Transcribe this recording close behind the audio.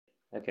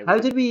Okay. How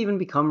did we even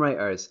become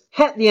writers?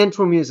 Hit the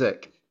intro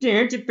music.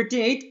 Wait, it's different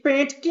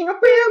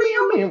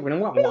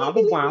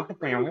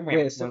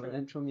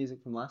intro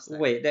music from last time.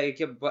 Wait,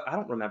 but I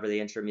don't remember the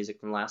intro music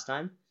from last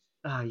time.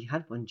 You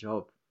had one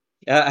job.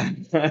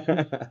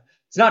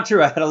 It's not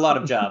true. I had a lot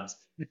of jobs.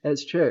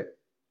 It's true.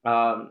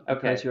 Okay.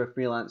 Because you're a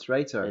freelance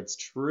writer. It's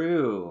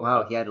true.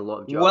 Wow, he had a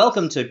lot of jobs.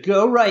 Welcome to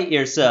Go Write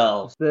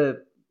Yourself.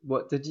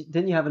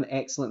 Didn't you have an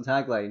excellent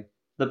tagline?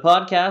 The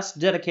podcast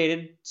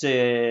dedicated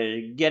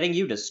to getting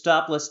you to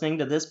stop listening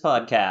to this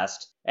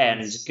podcast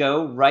and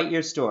go write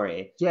your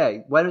story. Yeah,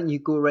 why don't you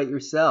go write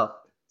yourself?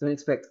 Don't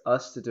expect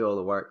us to do all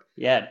the work.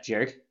 Yeah,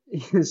 jerk.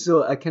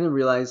 So I kind of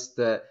realized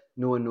that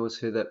no one knows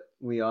who that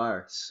we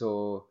are.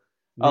 So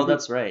oh,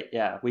 that's right.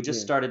 Yeah, we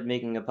just started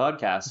making a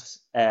podcast,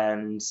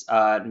 and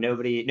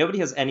nobody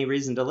has any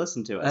reason to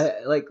listen to us.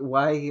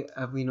 Why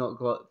have we not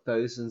got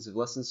thousands of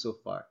listens so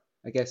far?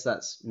 I guess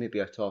that's maybe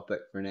a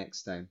topic for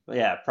next time.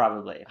 Yeah,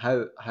 probably.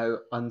 How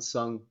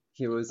unsung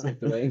heroes of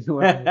the writing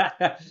world.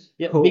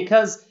 Yeah,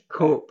 because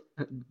cope.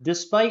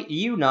 Despite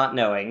you not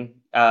knowing,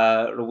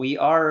 we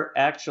are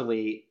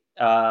actually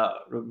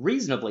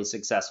reasonably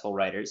successful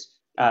writers.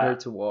 Compared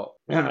to what?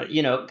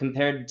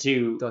 Compared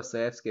to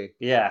Dostoevsky.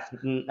 Yeah,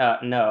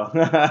 no.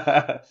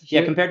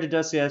 Yeah, compared to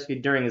Dostoevsky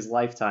during his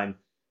lifetime.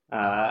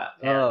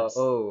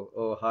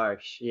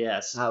 Harsh.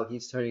 Yes. How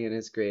he's turning in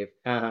his grave.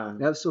 Uh-huh.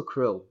 That was so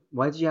cruel.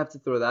 Why did you have to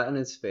throw that in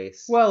his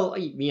face? Well,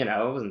 I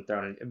wasn't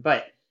throwing it.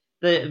 But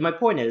my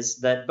point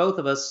is that both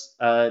of us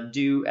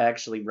do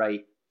actually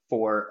write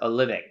for a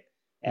living.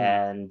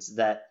 And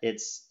that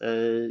it's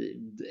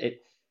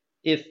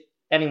if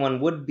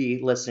anyone would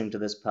be listening to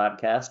this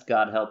podcast,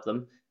 God help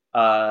them,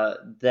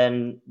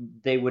 then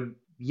they would,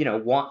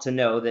 want to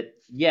know that,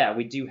 yeah,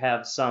 we do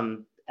have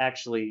some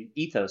actually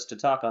ethos to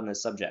talk on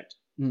this subject.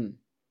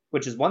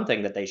 Which is one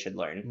thing that they should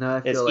learn.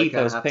 No, it's like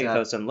ethos,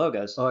 pathos, and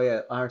logos. Oh,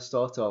 yeah,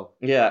 Aristotle.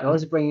 Yeah. I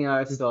was bringing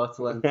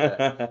Aristotle into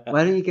it.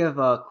 Why don't you give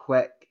a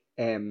quick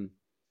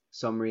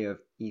summary of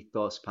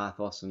ethos,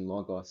 pathos, and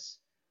logos?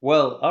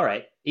 Well, all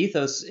right.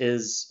 Ethos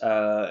is,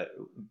 that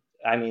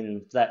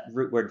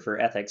root word for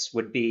ethics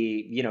would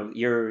be,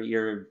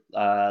 your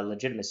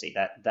legitimacy,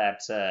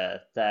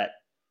 that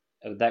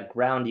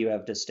ground you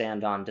have to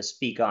stand on to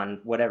speak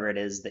on whatever it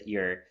is that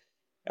you're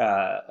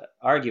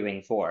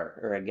arguing for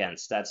or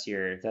against. That's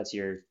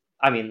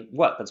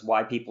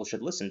why people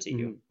should listen to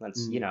you.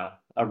 That's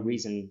a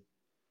reason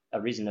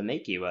to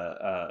make you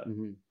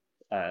an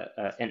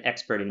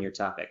expert in your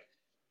topic.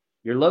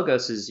 Your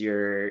logos is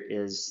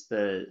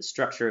the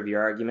structure of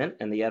your argument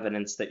and the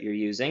evidence that you're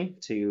using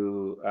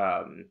to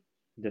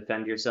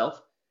defend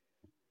yourself.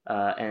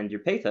 And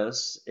your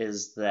pathos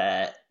is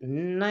that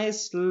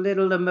nice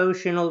little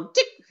emotional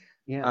tick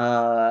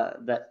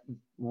that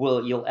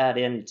you'll add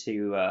in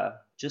to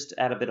just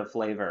add a bit of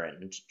flavor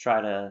and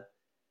try to.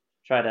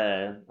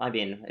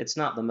 It's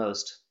not the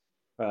most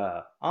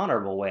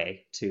honorable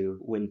way to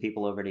win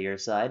people over to your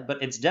side,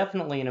 but it's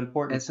definitely an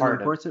important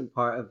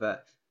part of it.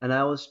 And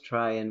I always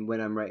try, and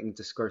when I'm writing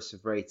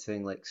discursive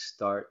writing,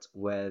 start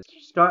a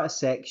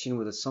section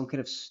with some kind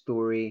of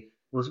story.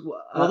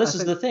 Well, this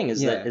is the thing,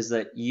 is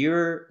that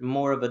you're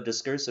more of a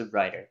discursive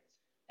writer,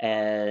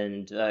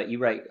 and you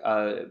write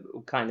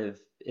kind of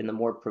in the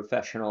more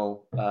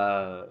professional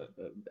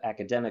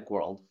academic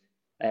world,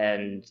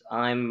 and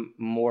I'm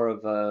more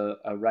of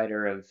a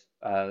writer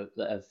of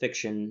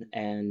fiction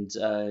and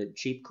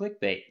cheap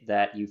clickbait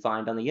that you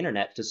find on the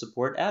internet to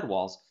support ad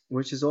walls.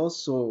 Which is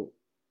also,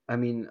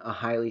 a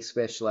highly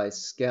specialized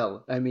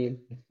skill.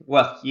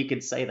 Well, you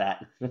could say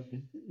that.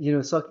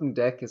 Sucking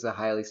dick is a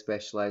highly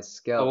specialized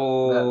skill.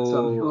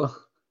 Oh,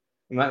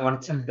 you might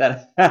want to take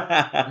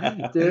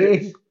that. Do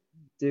we?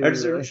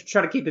 Just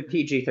try to keep it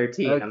PG-13.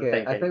 Okay, I'm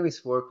thinking. I think we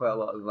swore quite a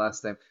lot last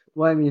time.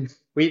 Well,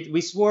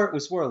 we swore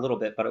a little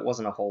bit, but it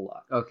wasn't a whole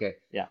lot. Okay.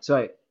 Yeah.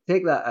 Sorry,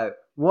 take that out.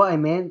 What I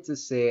meant to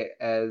say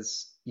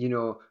is,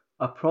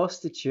 a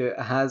prostitute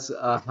has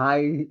a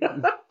highly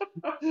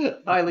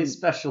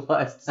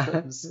specialized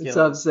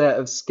subset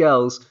of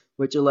skills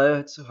which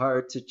allows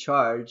her to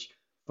charge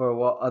for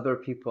what other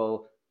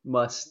people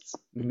must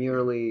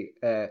merely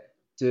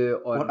do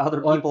on what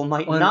other people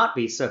might not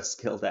be so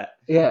skilled at.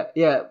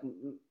 Yeah.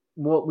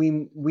 What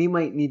we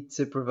might need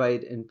to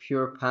provide in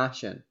pure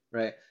passion,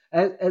 right?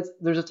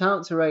 There's a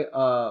talent to write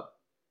a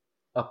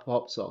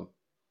pop song.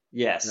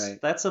 Yes, right.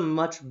 That's a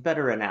much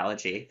better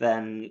analogy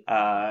than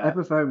I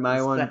prefer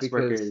my one because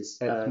workers,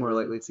 it's more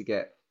likely to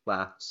get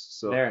laughs.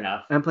 So fair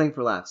enough. I'm playing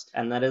for laughs,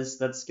 and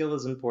that skill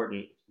is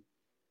important.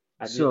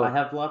 I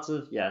have lots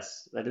of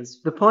that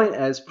is. The point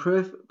is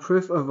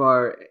proof of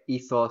our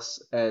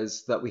ethos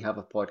is that we have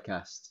a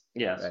podcast.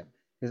 Yes, right?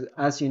 Because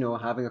as you know,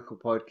 having a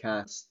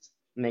podcast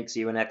makes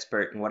you an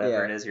expert in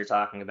whatever it is you're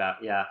talking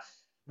about. Yeah.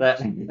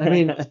 But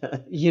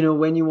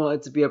when you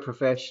wanted to be a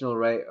professional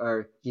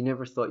writer, you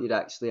never thought you'd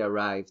actually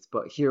arrived,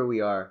 but here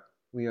we are.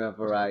 We have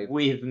arrived.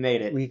 We've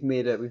made it.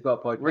 We've got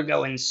a podcast. We're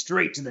going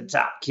straight to the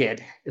top,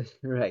 kid.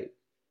 Right.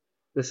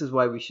 This is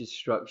why we should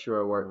structure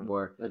our work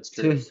more. That's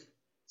true.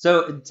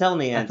 So tell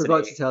me, I forgot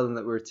to Anthony. tell them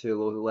that we're two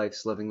low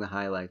lifes living the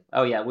high life.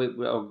 Oh yeah,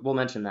 we'll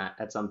mention that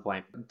at some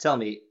point. Tell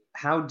me,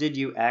 how did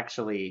you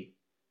actually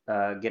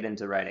get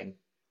into writing?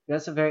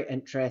 That's a very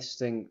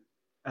interesting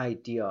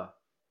idea.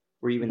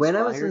 Were you When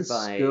I was in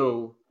inspired by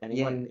school, yeah,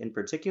 anyone in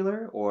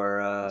particular,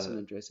 or that's an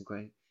interesting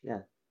question.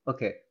 yeah?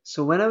 Okay,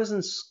 so when I was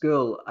in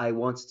school, I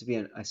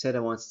said I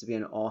wanted to be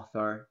an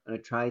author, and I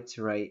tried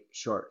to write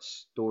short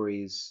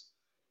stories,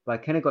 but I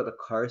kind of got the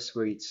curse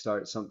where you'd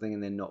start something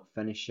and then not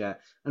finish it.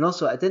 And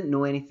also, I didn't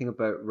know anything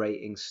about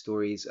writing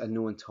stories, and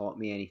no one taught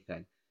me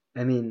anything.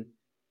 I mean,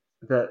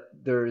 that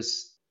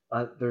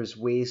there's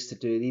ways to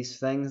do these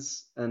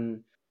things,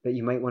 and that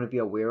you might want to be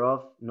aware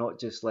of, not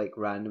just like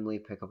randomly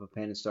pick up a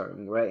pen and start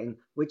writing,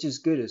 which is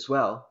good as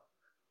well.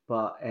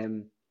 But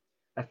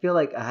I feel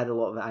like I had a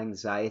lot of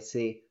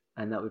anxiety,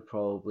 and that would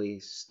probably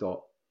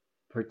stop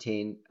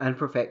pertain and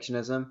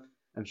perfectionism.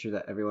 I'm sure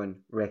that everyone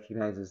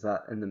recognizes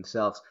that in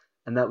themselves,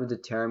 and that would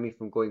deter me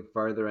from going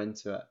further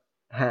into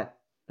it.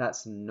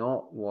 That's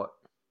not what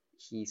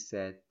he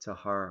said to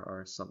her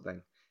or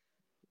something.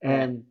 Eh,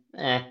 And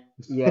eh.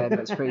 yeah, no,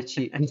 it's pretty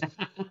cheap.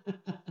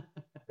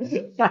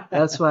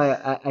 That's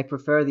why I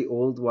prefer the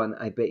old one.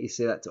 I bet you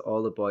say that to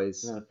all the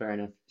boys. No, fair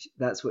enough.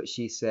 That's what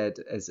she said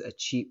as a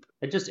cheap.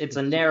 It's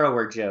a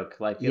narrower joke.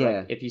 Like feel like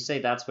Yeah. if you say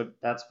that's what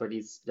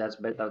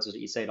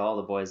you say to all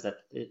the boys, that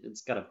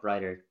it's got a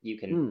brighter. You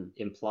can Hmm.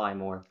 imply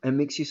more. It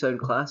makes you sound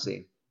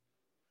classy.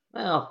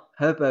 Well,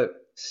 How about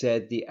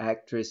said the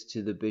actress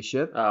to the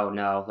bishop? oh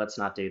no, let's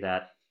not do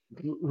that.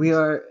 We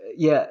are,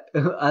 yeah,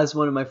 as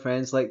one of my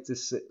friends likes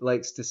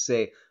to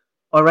say,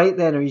 all right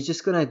then, are you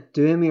just gonna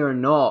do me or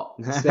not?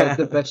 Said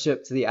the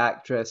bishop to the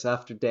actress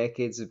after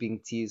decades of being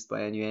teased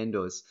by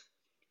innuendos.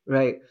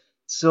 Right.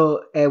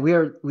 So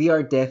we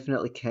are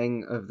definitely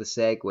king of the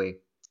segue.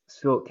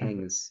 So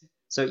kings,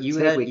 So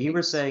segue you were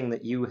kings. saying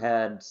that you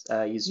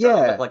struggled with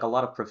Yeah, like a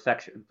lot of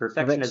perfectionism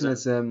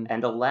perfectionism,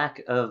 and a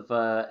lack of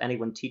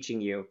anyone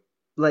teaching you.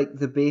 like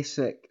the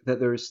basic that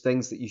there's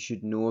things that you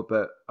should know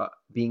about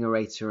being a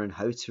writer and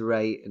how to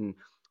write and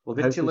Well,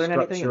 how didn't you to learn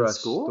anything structure in a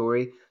school?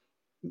 story.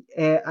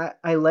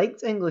 I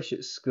liked English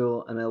at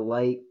school and I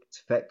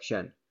liked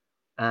fiction.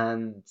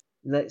 And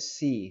let's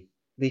see,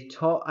 they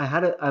taught.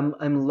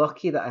 I'm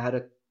lucky that I had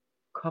a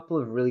couple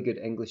of really good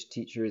English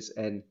teachers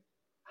in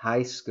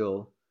high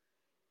school,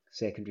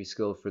 secondary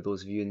school for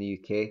those of you in the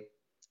UK,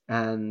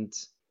 and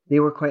they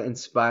were quite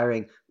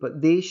inspiring.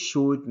 But they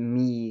showed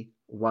me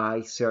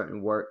why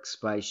certain works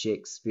by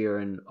Shakespeare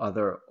and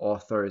other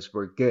authors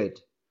were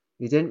good.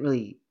 They didn't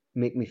really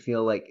make me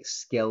feel like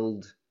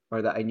skilled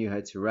or that I knew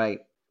how to write.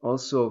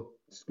 Also,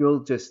 school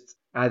just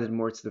added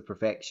more to the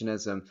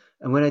perfectionism.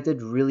 And when I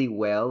did really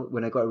well,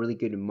 when I got a really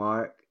good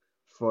mark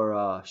for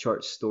a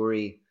short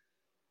story,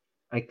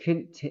 I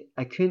couldn't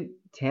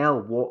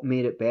tell what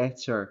made it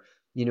better.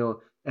 You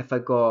know, if I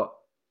got,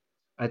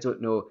 I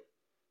don't know,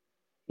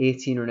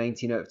 18 or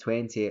 19 out of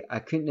 20, I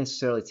couldn't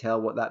necessarily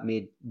tell what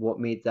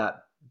made that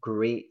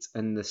great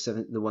and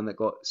the one that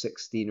got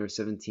 16 or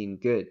 17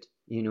 good,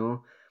 you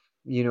know?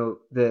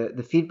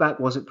 The feedback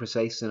wasn't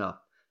precise enough.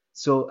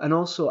 So, and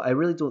also I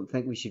really don't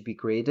think we should be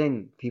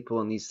grading people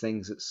on these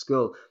things at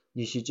school.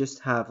 You should just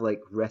have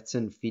like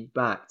written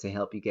feedback to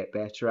help you get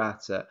better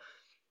at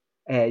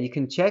it. You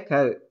can check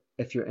out,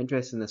 if you're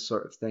interested in this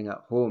sort of thing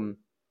at home,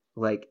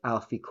 like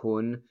Alfie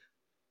Kohn,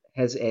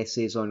 his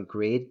essays on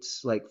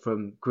grades, like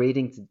from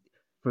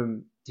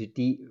to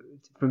de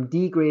from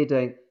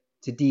degrading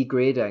to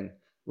degrading,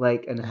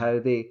 like, and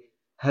how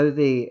how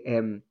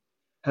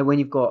when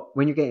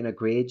you're getting a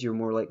grade, you're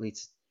more likely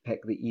to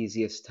pick the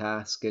easiest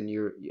task, and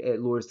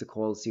it lowers the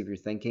quality of your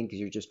thinking because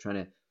you're just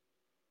trying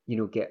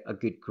to get a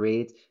good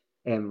grade,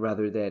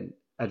 rather than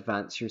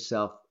advance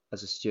yourself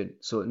as a student.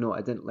 So no,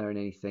 I didn't learn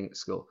anything at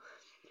school.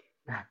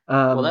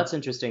 Well, Um, that's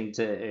interesting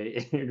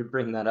to to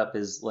bring that up.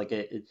 Is like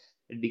it'd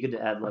be good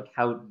to add like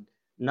how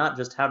not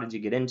just how did you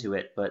get into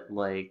it, but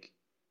like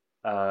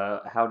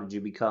how did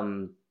you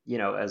become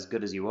as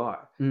good as you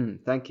are?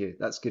 Thank you.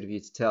 That's good of you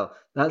to tell.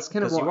 That's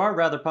kind of Because you what. are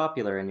rather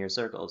popular in your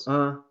circles.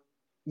 Uh,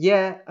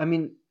 yeah. I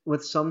mean,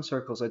 with some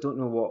circles, I don't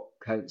know what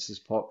counts as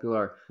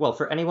popular. Well,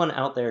 for anyone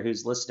out there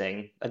who's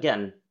listening,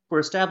 again, we're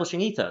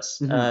establishing ethos.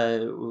 Hmm.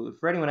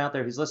 For anyone out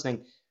there who's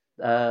listening,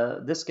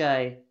 this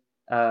guy,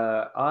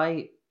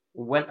 I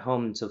went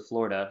home to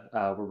Florida.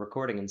 We're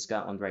recording in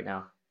Scotland right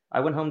now. I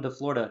went home to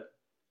Florida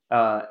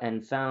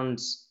and found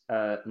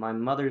my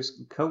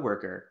mother's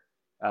coworker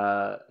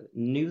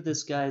knew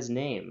this guy's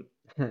name.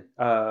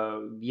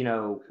 You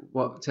know,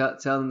 What? Tell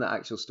them the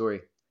actual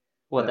story.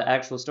 what Yeah. the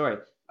actual story.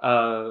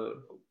 Uh,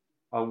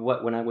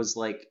 what when I was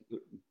like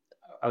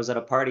I was at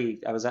a party.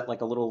 I was at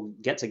like a little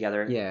get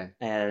together, Yeah.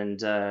 and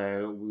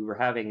we were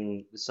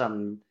having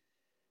some,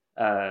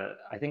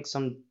 I think,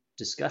 some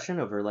discussion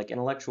over like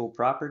intellectual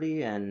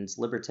property and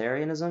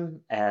libertarianism.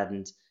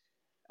 And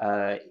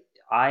uh,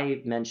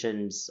 I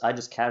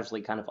just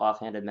casually, kind of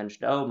offhanded,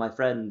 mentioned, oh, my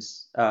friend,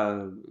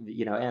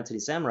 Anthony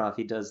Samaroff,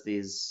 he does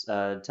these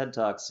TED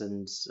Talks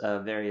and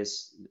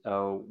various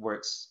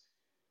works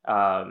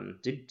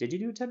Did you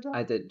do a TED Talk?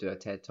 I did do a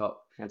TED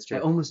Talk. That's I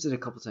true. almost did a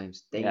couple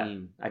times. Yeah,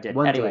 Damn. I did.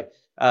 One Anyway, day.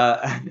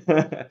 I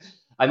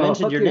Oh, mentioned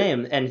fuck your you.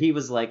 name, and he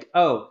was like,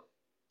 "Oh,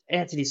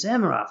 Anthony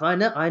Samaroff.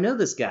 I know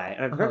this guy,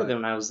 and I've heard of Uh, him."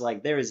 And I was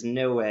like, "There is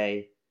no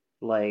way,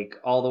 like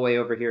all the way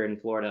over here in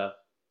Florida,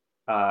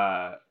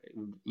 uh,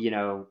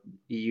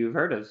 you've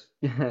heard of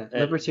my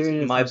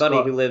Libertarianism buddy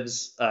who Scott.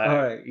 lives, All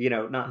right.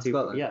 not In too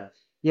far. Scotland. Yeah,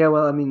 Yeah,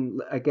 well, I mean,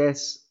 I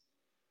guess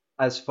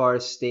as far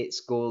as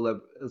states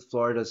go,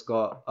 Florida's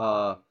got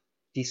a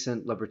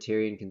decent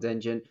libertarian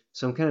contingent,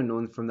 so I'm kind of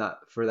known for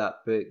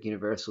that book,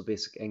 Universal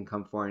Basic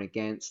Income for and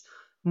Against.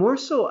 More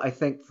so, I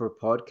think, for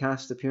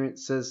podcast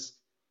appearances,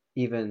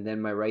 even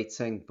than my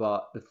writing.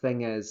 But the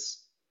thing is,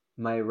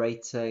 my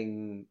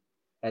writing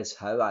is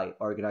how I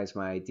organize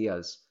my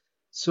ideas.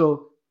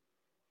 So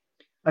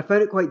I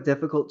found it quite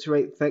difficult to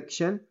write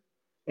fiction.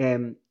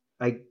 Um,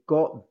 I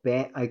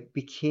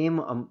became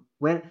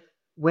when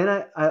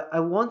I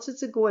wanted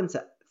to go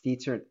into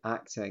theatre and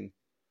acting,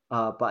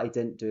 but I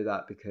didn't do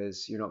that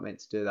because you're not meant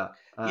to do that.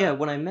 yeah.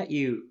 When I met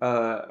you,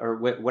 or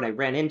when I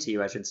ran into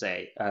you, I should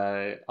say,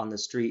 on the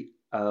street,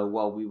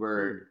 while we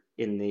were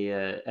in the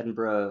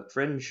Edinburgh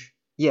Fringe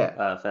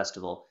Yeah,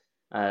 festival.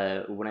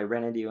 When I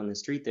ran into you on the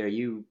street there,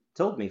 you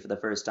told me for the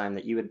first time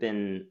that you had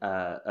been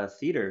a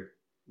theater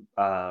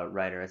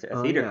writer, a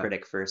oh theater yeah,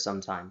 critic for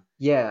some time.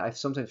 yeah. I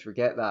sometimes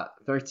forget that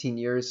 13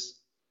 years,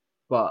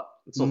 but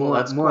So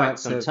that's quite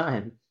some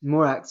time.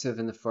 more active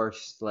in the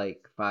first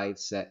like 5,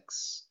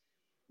 6.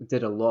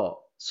 Did a lot.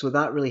 So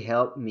that really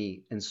helped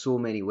me in so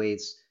many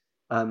ways.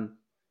 I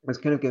was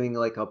kind of giving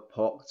like a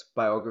pocked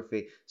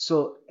biography.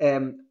 So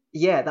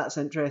yeah, that's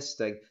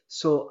interesting.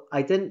 So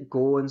I didn't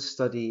go and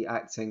study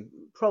acting,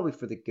 probably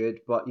for the good,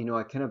 but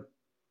I kind of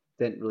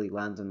didn't really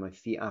land on my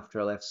feet after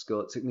I left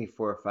school. It took me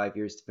 4 or 5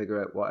 years to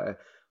figure out what I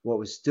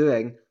was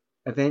doing.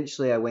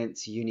 Eventually, I went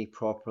to uni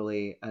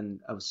properly, and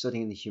I was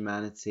studying the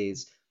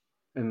humanities.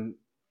 And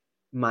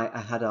I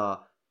had a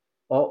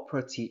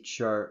opera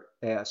teacher,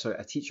 sorry,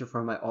 a teacher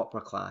for my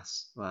opera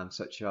class. Well, I'm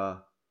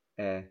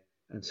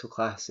so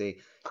classy,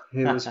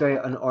 who was very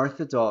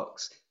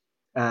unorthodox,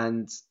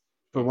 and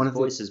for one His of the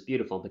voice is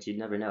beautiful, but you'd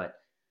never know it.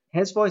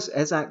 his voice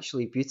is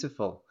actually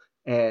beautiful.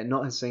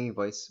 Not his singing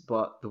voice,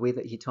 but the way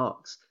that he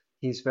talks.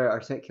 He's very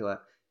articulate.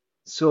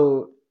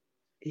 So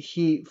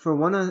for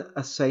one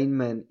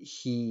assignment,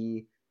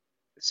 he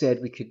said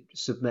we could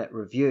submit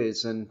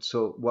reviews, and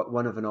so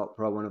one of an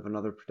opera, one of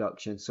another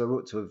production. So I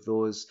wrote two of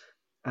those,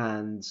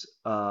 and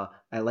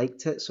I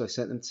liked it, so I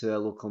sent them to a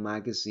local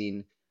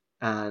magazine,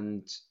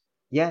 and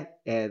yeah,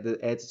 the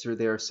editor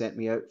there sent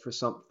me out for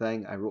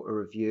something. I wrote a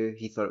review.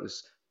 He thought it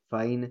was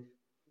fine.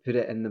 Put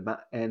it in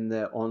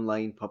the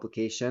online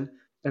publication,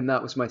 and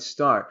that was my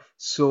start.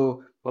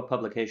 So What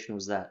publication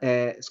was that?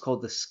 it's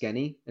called The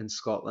Skinny in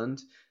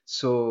Scotland.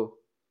 So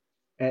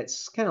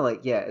it's kind of like,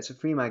 yeah, it's a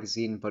free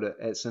magazine, but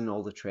it's in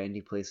all the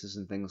trendy places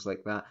and things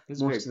like that. It was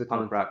very Most of the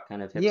punk rock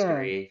kind of yeah,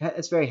 hipstery.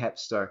 it's very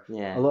hipster.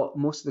 Yeah.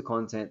 Most of the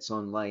content's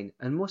online,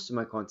 and most of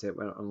my content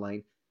went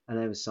online, and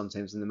I was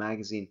sometimes in the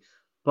magazine.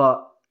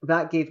 But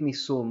that gave me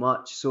so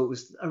much. So it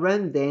was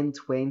around then,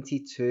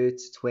 22 to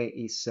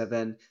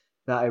 27,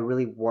 that I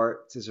really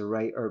worked as a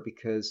writer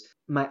because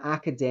my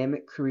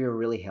academic career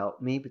really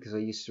helped me because I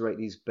used to write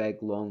these big,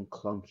 long,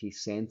 clunky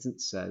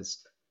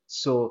sentences.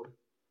 So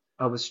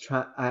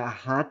I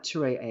had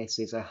to write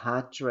essays, I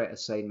had to write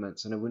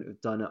assignments, and I wouldn't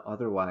have done it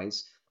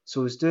otherwise.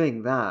 So I was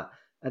doing that.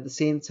 At the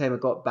same time, I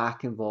got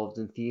back involved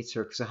in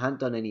theatre because I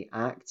hadn't done any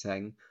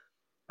acting.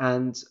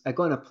 And I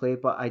got in a play,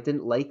 but I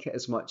didn't like it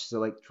as much as I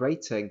liked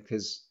writing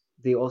because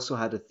they also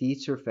had a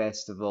theatre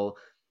festival.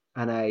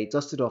 And I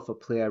dusted off a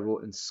play I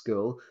wrote in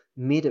school,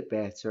 made it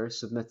better,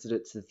 submitted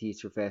it to the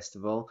theatre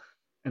festival,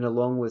 and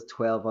along with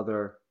 12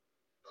 other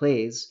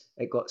plays,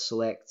 it got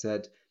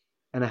selected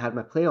and I had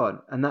my play on.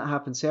 And that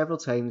happened several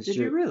times. Did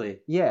you really?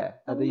 Yeah,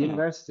 at Oh, the wow.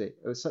 university.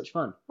 It was such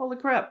fun. Holy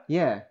crap.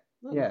 Yeah,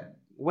 Oh, yeah.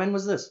 when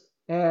was this?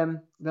 That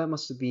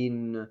must have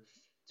been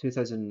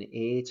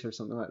 2008 or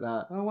something like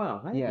that. Oh,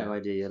 wow. I had Yeah. no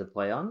idea you had a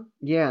play on.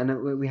 Yeah,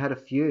 and we had a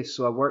few.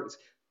 So I worked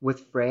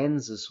with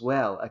friends as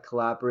well. I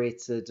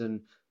collaborated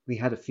and we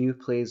had a few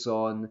plays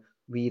on.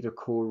 We either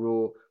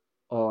co-wrote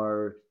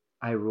or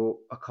I wrote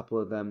a couple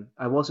of them.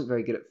 I wasn't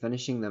very good at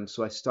finishing them,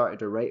 so I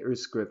started a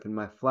writers group in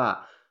my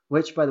flat,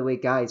 which, by the way,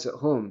 guys at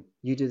home,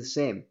 you do the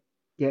same.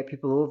 Get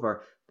people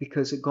over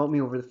because it got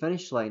me over the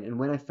finish line. And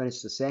when I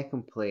finished the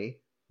second play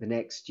the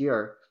next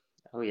year,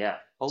 Oh, yeah.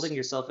 Holding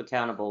yourself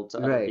accountable to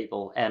other right,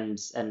 people. And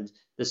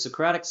the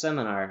Socratic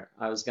seminar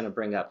I was going to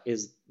bring up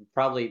is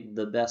probably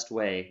the best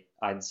way,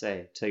 I'd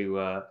say,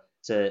 to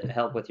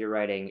help with your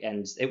writing.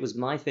 And it was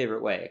my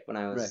favorite way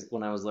right.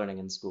 when I was learning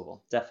in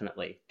school.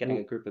 Definitely. Getting a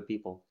Well, group of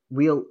people.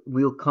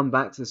 we'll come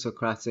back to the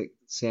Socratic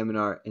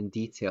seminar in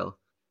detail.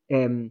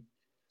 Um,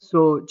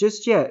 so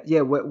just yeah.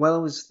 While I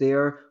was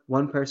there,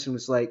 one person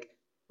was like,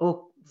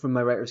 "Oh, from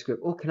my writer's group,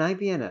 oh, can I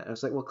be in it?" I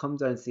was like, "Well, come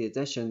down to the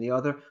audition."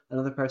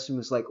 Another person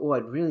was like, "Oh,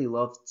 I'd really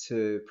love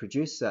to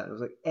produce that." I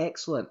was like,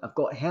 "Excellent, I've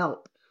got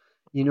help."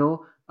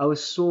 I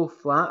was so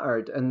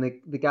flattered, and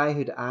the guy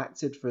who'd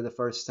acted for the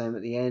first time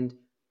at the end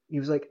he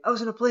was like, I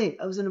was in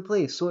a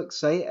play, so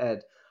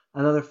excited.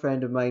 Another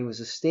friend of mine was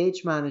a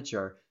stage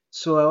manager,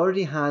 so I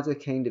already had a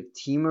kind of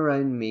team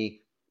around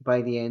me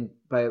by the end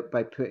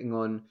by putting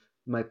on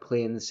my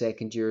play in the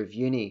second year of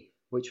uni,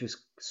 which was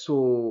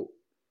so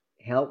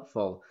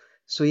helpful.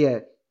 So yeah,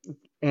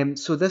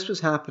 so this was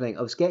happening.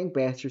 I was getting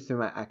better through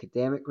my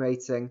academic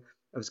writing.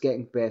 I was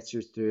getting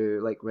better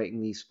through like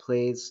writing these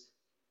plays.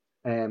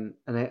 And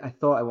I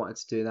thought I wanted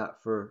to do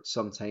that for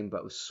some time, but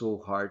it was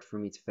so hard for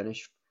me to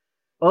finish.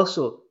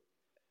 Also,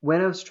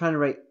 when I was trying to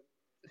write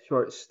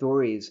short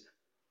stories,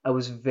 I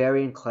was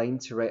very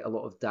inclined to write a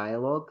lot of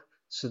dialogue.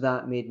 So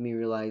that made me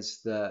realize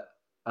that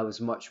I was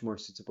much more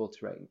suitable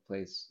to writing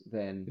plays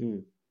than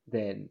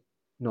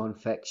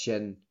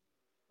non-fiction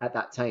at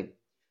that time.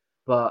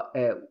 But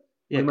we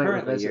Yeah, might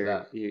currently revisit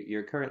that.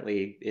 you're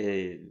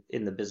currently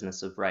in the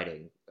business of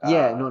writing.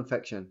 Yeah,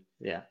 non-fiction.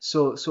 Yeah.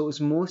 So it was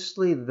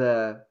mostly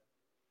the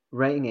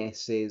writing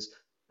essays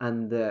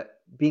and the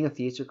being a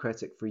theatre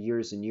critic for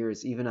years and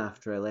years, even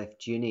after I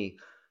left uni.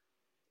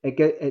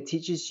 It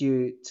teaches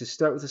you to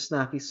start with a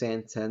snappy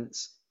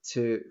sentence,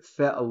 to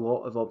fit a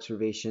lot of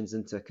observations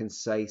into a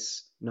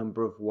concise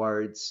number of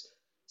words,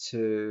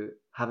 to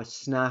have a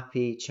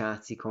snappy,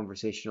 chatty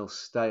conversational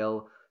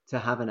style, to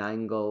have an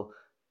angle,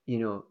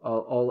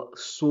 all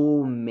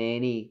so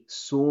many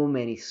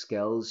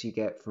skills you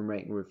get from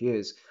writing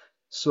reviews.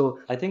 So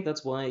I think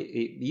that's why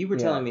you were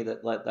yeah, telling me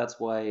that that's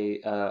why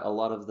a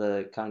lot of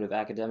the kind of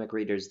academic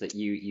readers that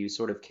you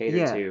sort of cater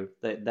yeah. to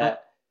that I,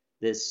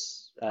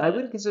 this I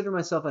wouldn't consider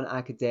myself an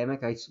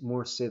academic. I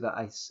more say that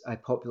I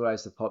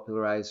popularize the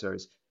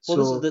popularizers. well,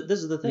 So this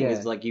is the thing is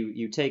yeah, like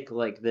you take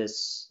like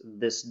this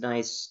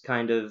nice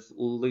kind of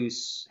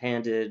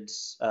loose-handed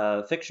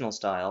fictional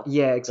style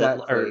yeah, that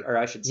exactly. or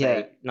I should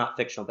Yeah, say not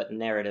fictional but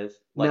narrative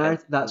like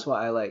narrative. That's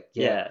what I like.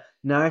 Yeah, yeah,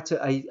 narrative.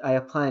 I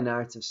apply a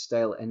narrative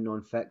style in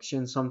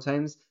nonfiction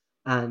sometimes,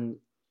 and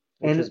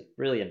which and is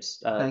brilliant.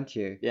 thank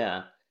you.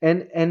 Yeah.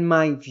 And in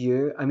my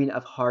view, I mean,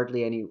 I've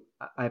hardly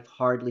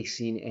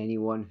seen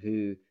anyone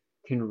who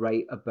can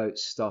write about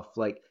stuff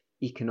like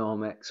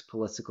economics,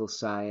 political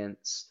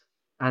science,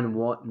 and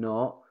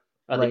whatnot,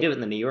 Oh, they like do it in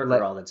the New Yorker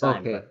like all the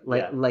time, okay, but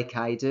yeah. like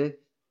I do.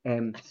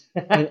 Um,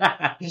 and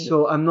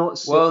so I'm not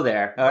saying. Whoa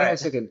there. All Wait a right.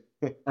 second.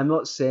 I'm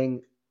not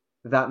saying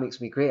that makes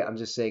me great. I'm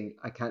just saying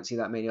I can't see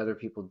that many other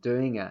people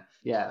doing it.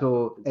 Yeah,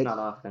 So it's it's not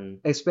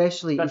often,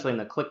 especially especially in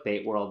the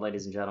clickbait world,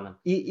 ladies and gentlemen.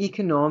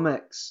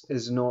 Economics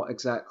is not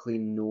exactly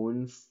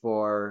known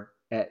for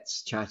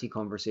its chatty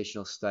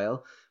conversational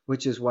style,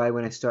 which is why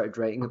when I started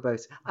writing about,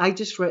 I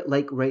just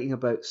like writing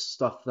about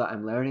stuff that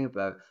I'm learning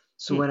about.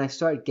 So Hmm. when I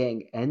started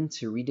getting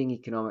into reading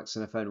economics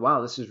and I found,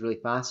 wow, this is really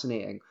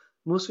fascinating,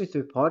 mostly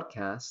through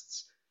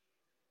podcasts,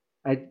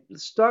 I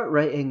start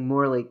writing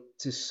more like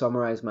to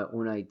summarize my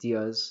own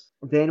ideas.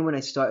 Then when I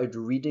started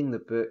reading the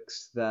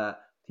books that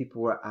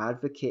people were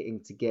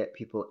advocating to get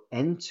people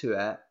into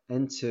it,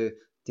 into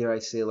dare I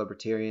say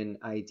libertarian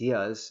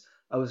ideas,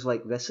 I was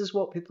like, this is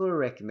what people are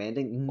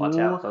recommending. Watch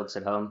out, folks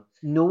at home.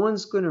 No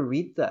one's going to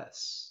read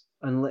this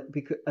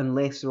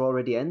unless they're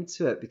already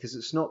into it because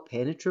it's not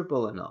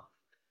penetrable enough.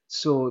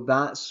 So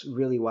that's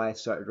really why I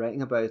started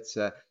writing about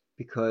it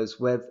because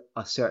with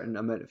a certain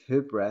amount of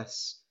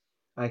hubris,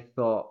 I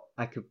thought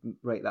I could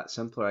write that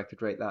simpler. I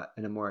could write that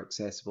in a more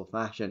accessible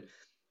fashion.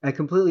 I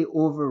completely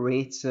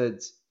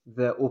overrated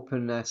the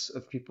openness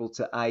of people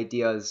to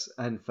ideas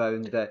and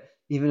found that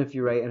even if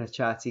you write in a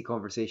chatty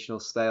conversational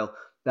style,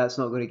 that's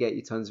not going to get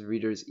you tons of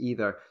readers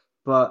either.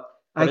 But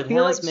I But it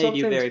feel like has made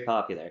you sometimes, very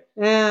popular.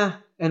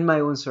 in my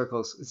own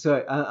circles.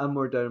 Sorry, I'm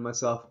more down on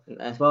myself.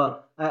 Well,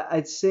 But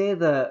I'd say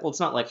that, it's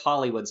not like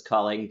Hollywood's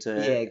calling yeah,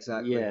 to,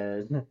 exactly.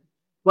 yeah,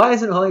 Why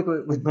isn't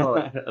Hollywood we call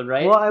it?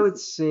 right? What I would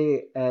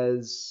say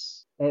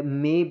is it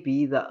may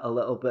be that a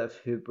little bit of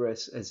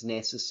hubris is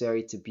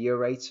necessary to be a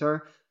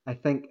writer. I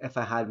think if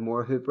I had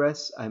more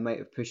hubris, I might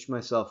have pushed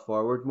myself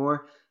forward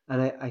more.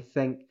 And I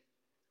think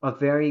a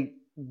very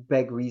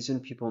big reason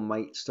people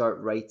might start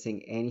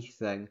writing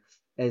anything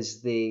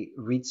is they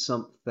read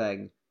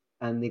something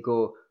and they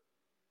go,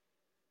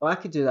 oh, I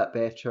could do that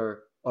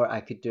better or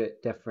I could do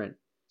it different.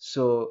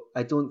 So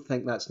I don't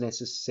think that's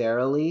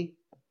necessarily,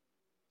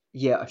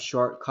 yeah, a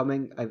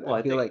shortcoming. I Well,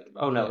 I feel think, like,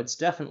 oh no, yeah, it's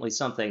definitely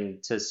something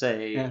to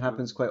say, it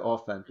happens quite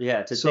often.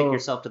 yeah, to take So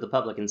yourself to the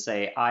public and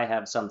say, I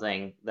have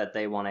something that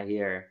they want to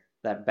hear,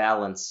 that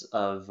balance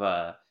of,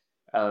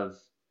 of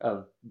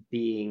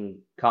being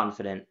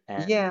confident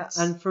yeah,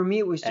 and for me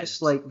it was and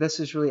just like this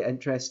is really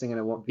interesting and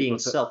I want being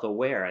people to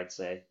self-aware, I'd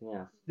say.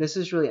 Yeah. this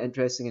is really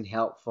interesting and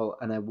helpful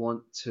and I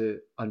want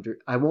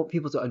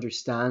people to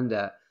understand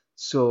it.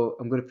 So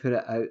I'm going to put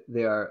it out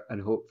there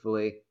and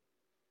hopefully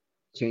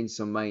change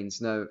some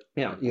minds. Now,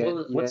 Yeah. yeah,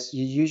 Well, yeah,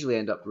 you usually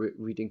end up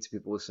reading to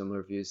people with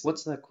similar views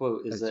what's that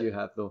quote? Is as that you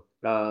have though.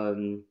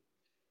 um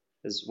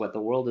is what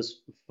the world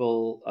is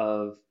full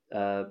of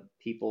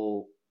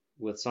people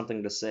with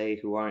something to say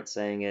who aren't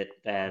saying it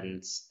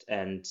and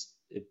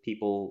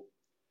people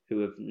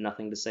who have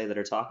nothing to say that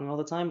are talking all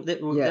the time.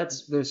 Yeah,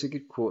 That's there's a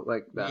good quote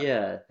like that.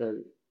 yeah,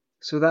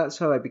 So that's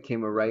how I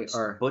became a I'm just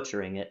writer.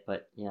 butchering it,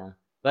 but yeah.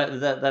 But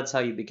that's how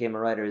you became a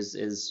writer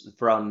is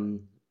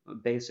from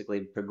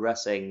basically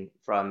progressing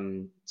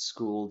from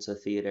school to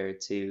theater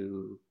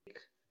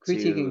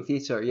Critiquing to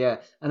theatre, yeah.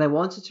 And I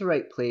wanted to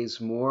write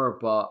plays more,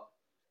 but I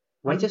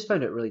when just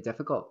found it really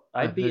difficult.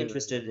 I I'd found be it really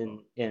interested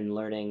difficult. in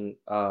learning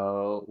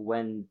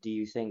when do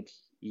you think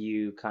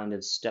you kind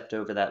of stepped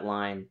over that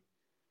line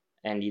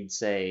and you'd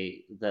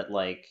say that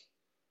like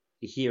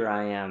here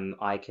I am,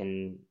 I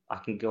can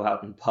go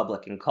out in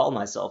public and call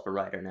myself a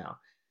writer now.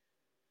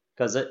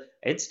 Because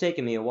it's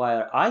taken me a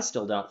while. I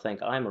still don't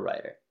think I'm a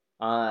writer.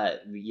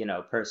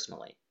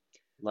 Personally.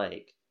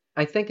 Like,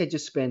 I think I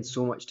just spend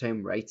so much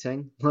time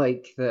writing,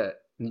 like that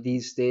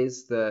these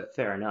days that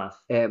fair enough.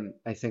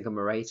 I think I'm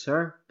a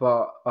writer.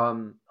 But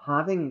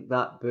having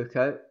that book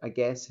out, I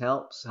guess,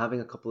 helps.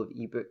 Having a couple of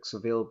ebooks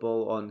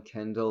available on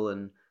Kindle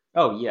and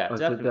Oh yeah, or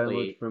to download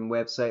definitely from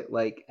website,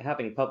 like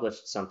having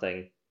published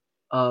something,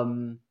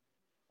 um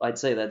I'd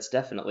say that's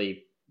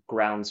definitely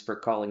grounds for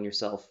calling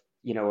yourself,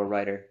 a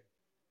writer.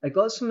 I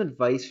got some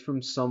advice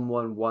from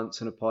someone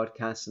once on a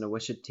podcast, and I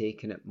wish I'd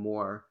taken it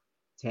more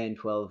 10,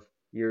 12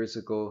 years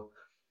ago,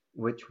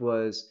 which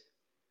was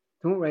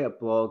don't write a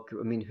blog.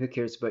 I mean, who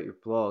cares about your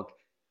blog?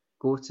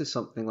 Go to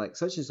something like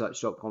such and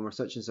such.com or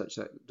such and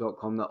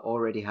such.com that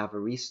already have a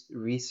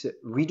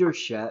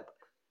readership,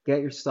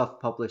 get your stuff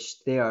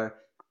published there,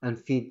 and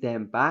feed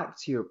them back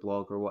to your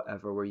blog or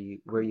whatever where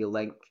you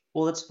link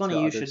Well, it's to funny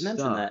you other should mention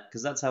stuff. that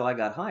because that's how I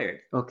got hired.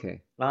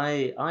 Okay.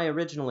 I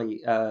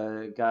originally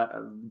got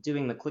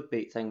doing the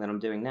clickbait thing that I'm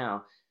doing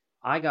now.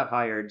 I got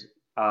hired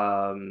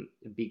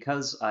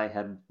because I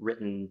had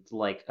written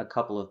like a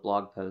couple of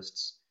blog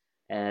posts,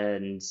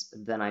 and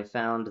then I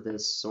found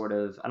this sort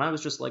of, and I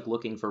was just like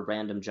looking for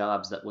random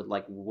jobs that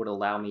would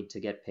allow me to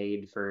get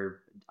paid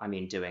for, I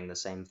mean, doing the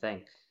same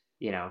thing,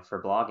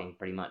 for blogging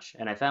pretty much.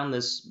 And I found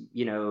this,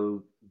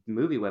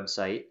 movie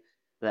website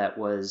that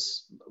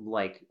was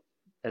like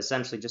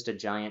essentially just a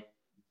giant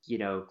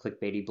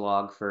clickbaity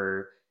blog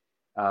for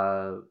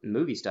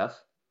movie stuff,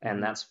 and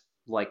Hmm. that's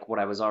like what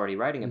I was already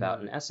writing about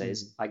Hmm. in Hmm.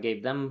 essays. I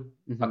gave them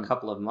a Hmm.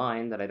 couple of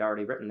mine that I'd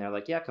already written. They're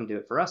like, yeah, come do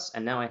it for us.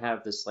 And now I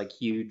have this like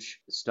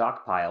huge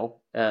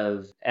stockpile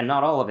of, and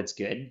not all of it's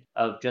good,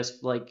 of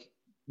just like,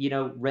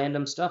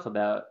 random stuff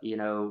about,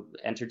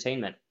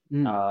 entertainment.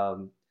 Mm.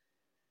 Um,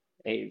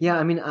 it, Yeah,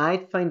 I mean, I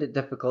find it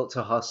difficult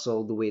to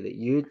hustle the way that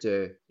you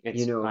do. You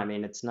I know,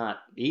 mean, it's not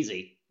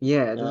easy.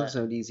 yeah, it doesn't Uh,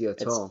 sound easy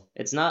at it's all.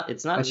 it's not I an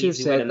should have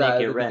easy way to said that make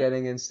at your the rent.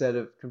 beginning instead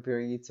of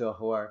comparing you to a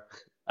whore.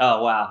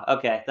 Oh wow,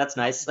 okay, that's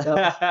nice.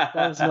 That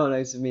was not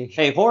nice of me.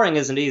 Hey, whoring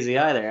isn't easy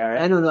either, all I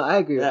right? know, no, I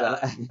agree with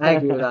that. I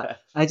agree with that.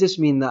 Yeah. I just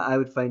mean that I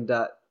would find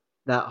that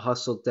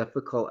hustle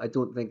difficult. I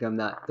don't think I'm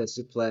that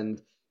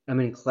disciplined. I'm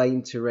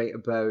inclined to write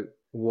about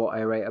what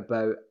I write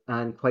about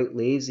and quite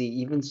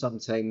lazy, even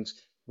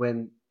sometimes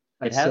when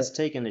I It sit. has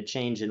taken a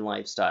change in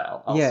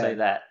lifestyle. I'll say Yeah.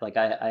 that. Like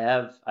I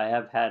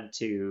have had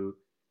to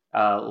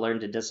learn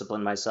to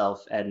discipline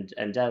myself, and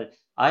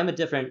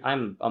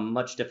I'm a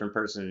much different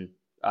person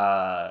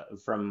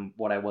from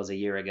what I was a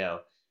year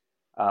ago.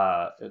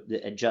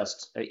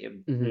 Just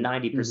Hmm. Hmm.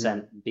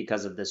 90%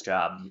 because of this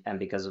job and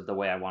because of the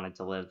way I wanted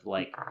to live.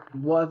 Like,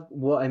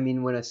 What I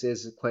mean when I say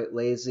is quite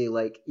lazy,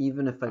 like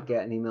even if I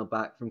get an email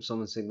back from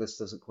someone saying this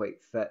doesn't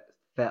quite fit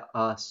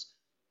us,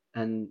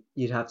 and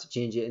you'd have to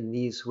change it in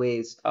these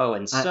ways. oh,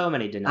 and I so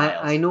many I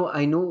denials.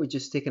 know it would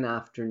just take an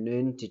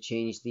afternoon to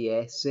change the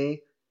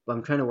essay, but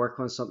I'm trying to work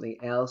on something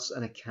else,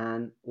 and I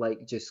can't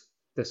like just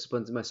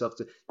discipline myself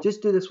to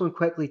just do this one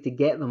quickly to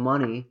get the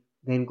money,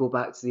 then go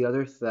back to the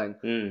other thing.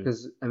 Mm.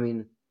 Because I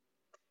mean,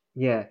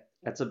 yeah,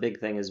 That's a big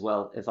thing as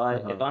well. If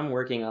uh-huh, I'm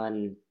working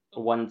on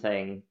one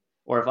thing,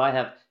 or if I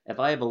have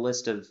a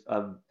list of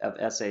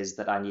essays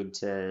that I need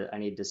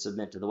to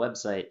submit to the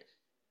website,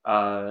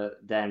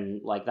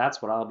 then like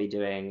that's what I'll be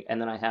doing.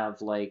 And then I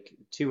have like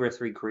two or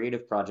three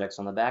creative projects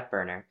on the back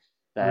burner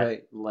that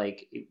right.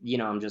 like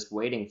I'm just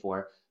waiting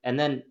for. And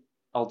then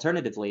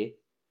alternatively,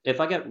 if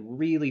I get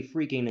really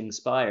freaking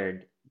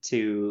inspired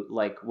to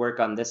like work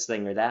on this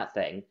thing or that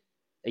thing,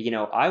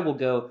 I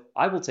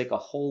will take a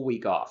whole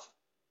week off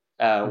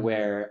Hmm.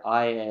 where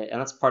and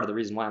that's part of the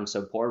reason why I'm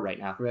so poor right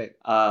now. Right.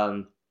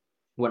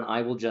 When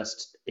I will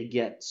just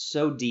get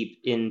so deep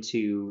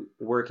into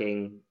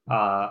working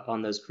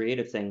on those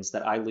creative things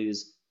that I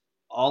lose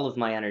all of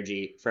my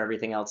energy for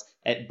everything else.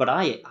 But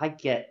I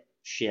get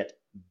shit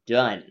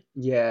done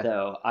Yeah.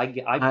 though. I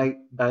I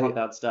pump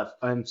out stuff.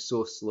 I'm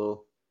so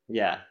slow.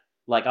 Yeah,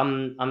 like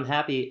I'm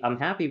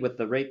happy with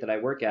the rate that I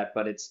work at,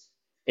 but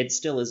it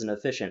still isn't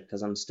efficient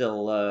because I'm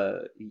still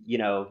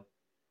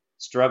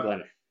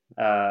struggling.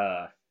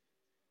 Uh,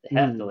 Mm,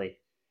 heftily.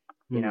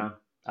 You know, mm.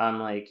 I'm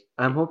like,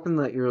 I'm hoping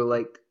that you're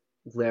like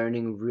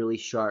learning really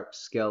sharp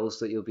skills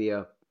that you'll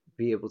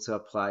be able to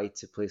apply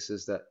to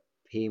places that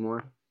pay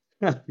more.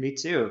 me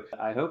too.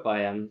 I hope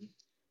I am.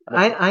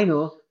 I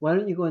know. Why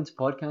don't you go into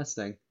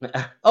podcasting?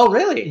 Oh,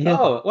 really? Yeah,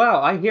 Oh,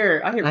 wow. I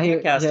hear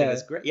podcasting yeah.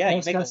 is great. Yeah, you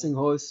make Podcasting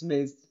hosts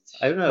made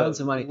I don't know, tons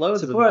of money.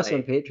 loads of Support us on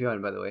money.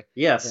 Patreon, by the way.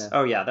 Yes. Yeah.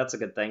 Oh, yeah, that's a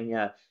good thing.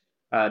 Yeah.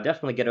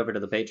 Definitely get over to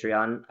the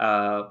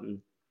Patreon.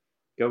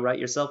 Go write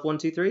yourself 1,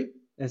 2, 3.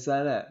 Is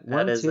that it? That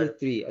One, is two, it.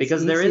 three. As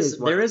Because easy as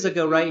there one, is a two,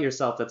 Go three. Write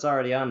Yourself that's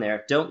already on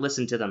there. Don't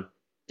listen to them.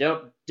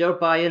 Don't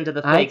buy into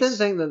the I didn't fakes.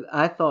 think that.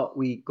 I thought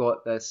we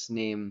got this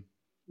name.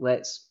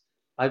 Let's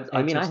I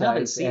mean, I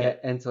haven't exercise seen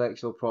it.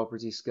 intellectual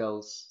property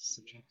skills.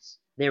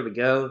 There we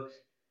go.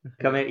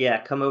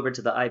 Come over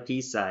to the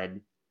IP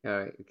side, All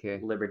right. Okay.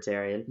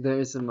 libertarian.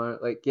 There's a more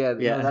like yeah.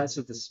 Yeah. No, that's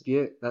a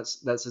dispute.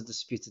 That's a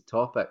disputed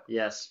topic.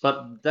 Yes,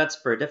 but that's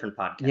for a different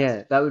podcast.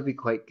 Yeah, that would be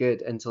quite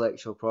good.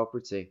 Intellectual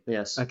property.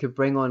 Yes. I could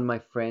bring on my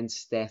friend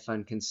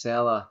Stefan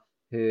Kinsella,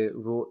 who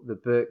wrote the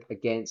book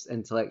Against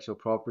Intellectual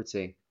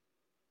Property,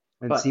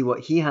 and see what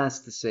he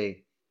has to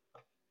say.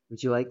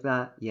 Would you like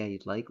that? Yeah,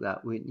 you'd like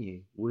that, wouldn't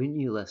you? Wouldn't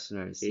you,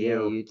 listeners? Ew.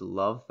 Yeah, you'd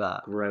love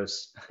that.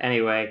 Gross.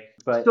 Anyway,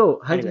 but so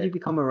how anyway, did you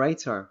become a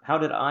writer? How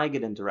did I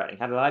get into writing?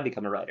 How did I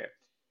become a writer?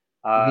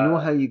 You know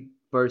how you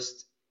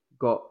first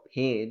got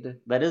paid?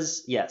 That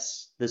is,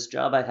 yes. This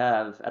job I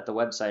have at the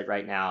website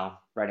right now,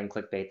 writing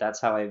clickbait,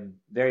 that's how I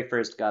very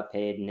first got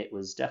paid, and it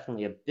was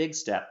definitely a big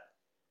step,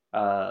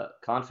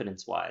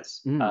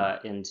 confidence-wise,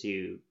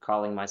 into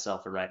calling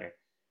myself a writer.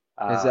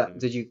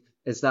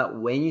 Is that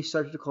when you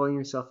started calling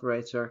yourself a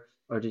writer,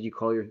 or did you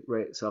call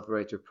yourself a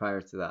writer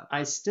prior to that?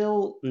 I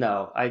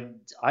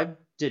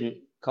didn't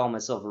call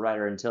myself a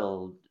writer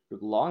until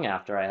long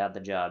after I had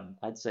the job.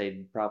 I'd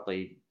say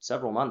probably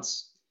several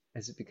months.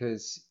 Is it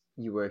because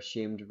you were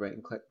ashamed of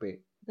writing clickbait?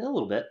 A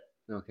little bit.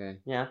 Okay.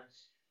 Yeah.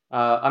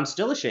 I'm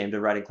still ashamed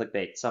of writing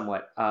clickbait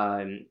somewhat.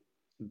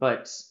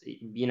 But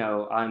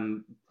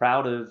I'm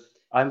proud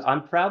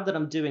that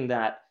I'm doing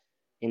that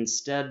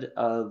instead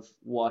of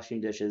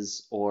washing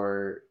dishes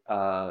or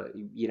a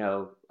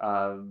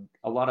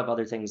lot of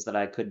other things that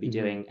I could be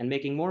doing and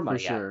making more money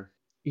For sure.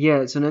 Yeah,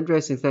 it's an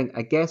interesting thing.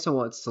 I guess I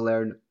wanted to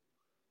learn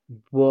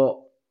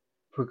what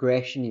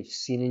progression you've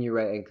seen in your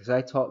writing, because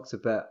I talked a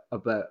bit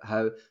about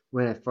how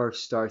when I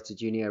first started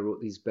uni, I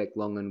wrote these big,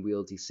 long,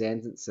 unwieldy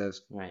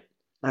sentences, right?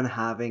 And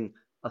having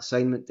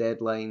assignment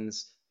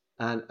deadlines,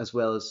 and as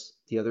well as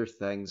the other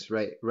things,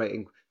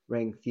 writing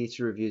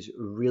theatre reviews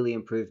really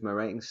improved my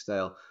writing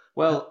style.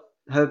 Well,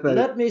 how about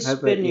let me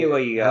spin you a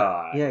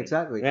yarn. Yeah,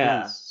 exactly.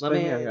 Yeah, please, spin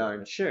me a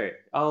yarn. Sure.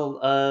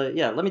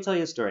 Let me tell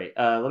you a story.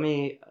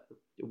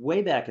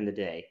 Way back in the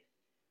day,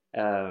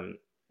 when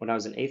I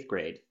was in 8th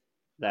grade,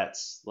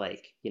 that's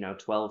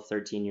 12,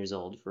 13 years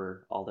old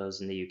for all those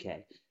in the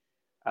UK.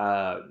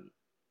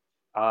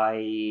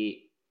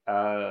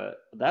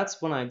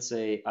 That's when I'd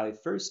say I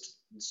first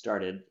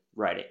started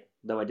writing,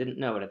 though I didn't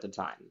know it at the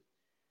time,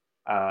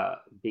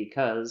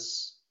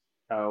 because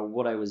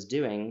what I was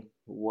doing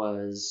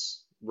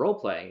was role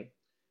playing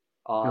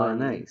on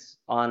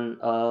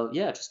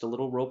just a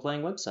little role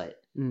playing website,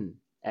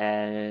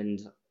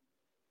 and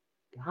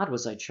God,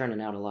 was I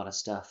churning out a lot of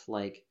stuff.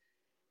 Like,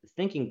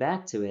 thinking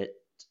back to it,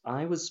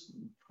 I was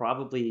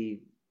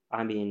probably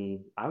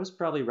writing,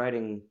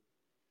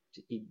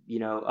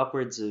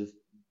 upwards of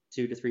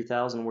 2,000 to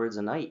 3,000 words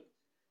a night.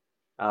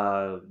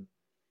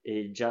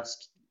 It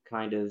just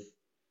kind of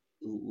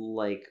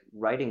like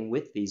writing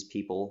with these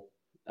people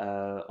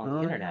on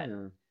the internet.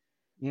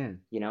 Yeah.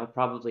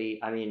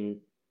 Probably,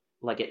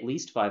 at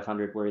least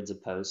 500 words a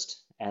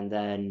post, and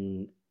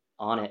then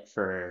on it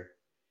for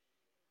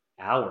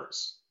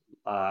hours.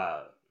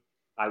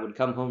 I would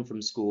come home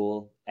from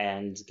school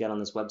and get on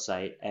this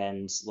website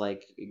and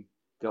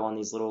go on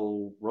these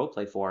little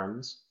roleplay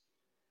forums.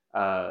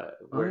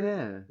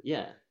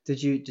 Yeah.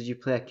 Did you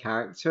play a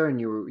character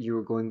and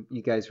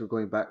you guys were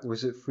going back?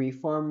 Was it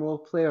freeform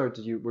roleplay, or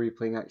were you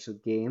playing actual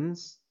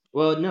games?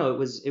 Well, no, it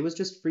was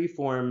just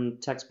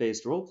freeform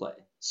text-based roleplay.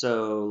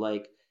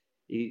 So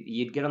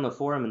you'd get on the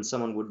forum and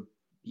someone would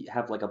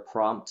have a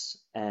prompt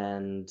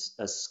and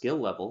a skill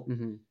level,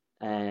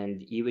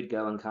 and you would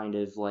go and kind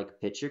of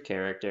pitch your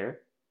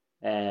character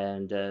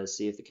and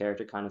see if the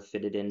character kind of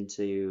fitted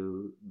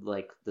into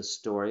the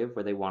story of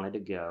where they wanted to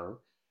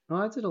go. Oh,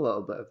 I did a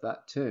little bit of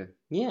that too.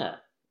 Yeah,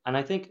 and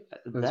I think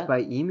it was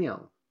by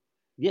email.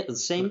 Yeah, the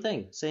same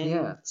thing.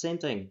 Same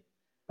thing.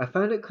 I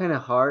found it kind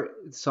of hard.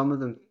 Some of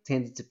them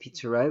tended to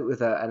peter out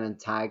without an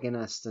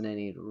antagonist and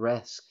any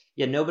risk.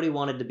 Yeah, nobody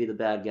wanted to be the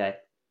bad guy.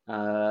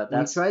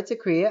 We tried to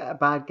create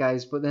bad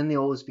guys, but then they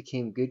always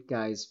became good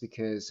guys,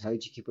 because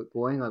how'd you keep it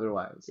going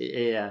otherwise?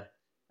 Yeah,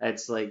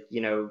 it's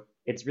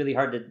it's really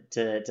hard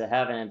to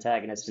have an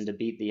antagonist and to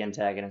beat the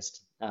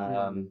antagonist.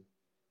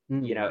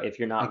 If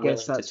you're not willing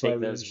to take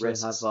those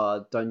risks. Have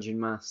a dungeon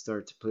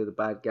master to play the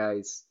bad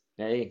guys.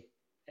 Hey,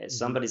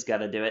 somebody's got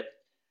to do it.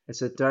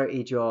 It's a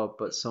dirty job,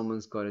 but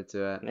someone's got to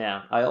do it.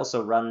 Yeah, I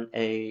also run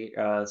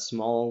a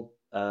small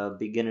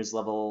beginners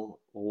level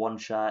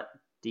one-shot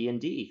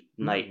D&D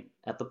night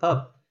at the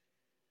pub.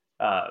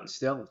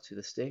 Still to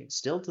this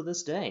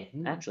day.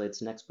 Actually,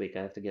 it's next week.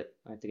 I have to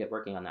get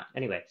working on that.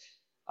 Anyway,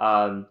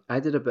 I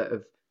did a bit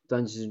of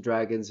Dungeons and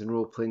Dragons and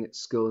role playing at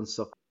school and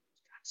stuff.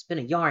 Spin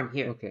a yarn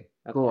here. Okay.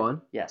 Go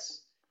on.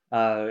 Yes.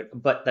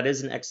 But that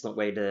is an excellent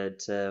way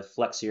to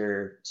flex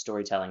your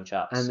storytelling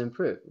chops and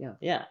improve. Yeah.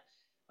 Yeah.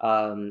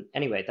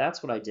 Anyway,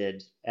 that's what I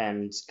did,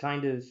 and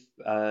kind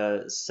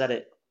of set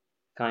it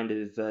kind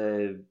of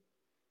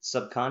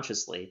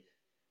subconsciously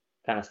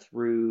kind of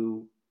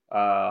through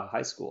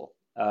high school,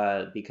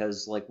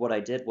 because like what I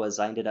did was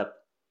I ended up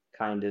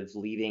kind of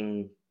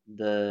leaving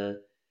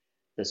the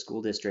the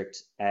school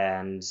district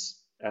and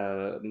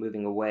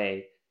moving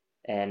away,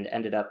 and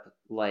ended up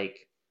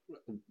like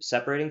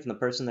separating from the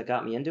person that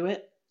got me into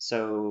it.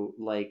 So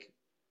like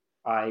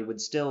I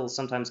would still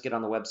sometimes get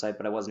on the website,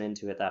 but I wasn't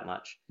into it that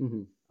much.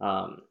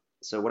 Mm-hmm.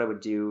 So what I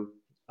would do,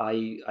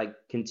 I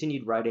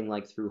continued writing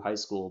like through high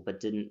school, but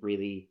didn't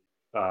really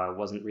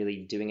wasn't really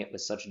doing it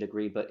with such a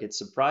degree. But it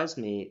surprised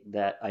me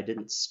that I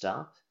didn't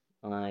stop.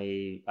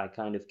 I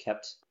kind of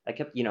kept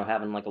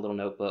having like a little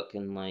notebook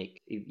and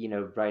like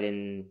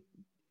writing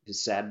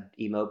sad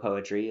emo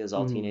poetry as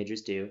all Mm-hmm.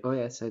 teenagers do. Oh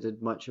yes, I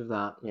did much of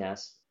that.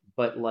 Yes,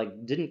 but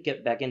like didn't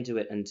get back into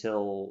it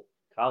until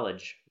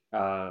college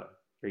or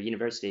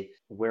university,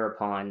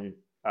 whereupon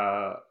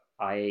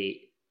I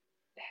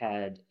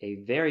had a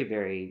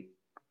very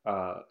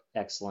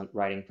excellent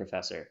writing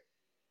professor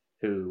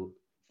who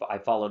I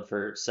followed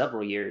for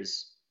several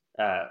years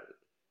uh,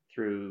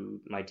 through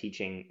my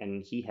teaching,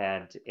 and he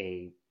had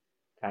a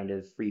kind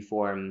of free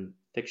form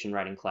fiction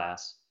writing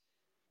class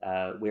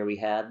where we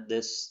had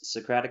this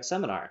Socratic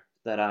seminar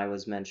that I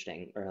was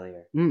mentioning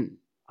earlier.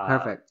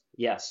 Perfect.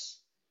 Yes,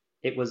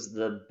 it was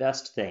the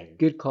best thing.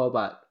 Good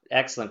callback.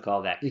 Excellent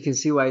callback. You can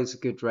see why he's a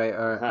good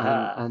writer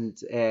and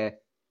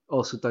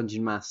also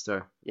dungeon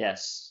master.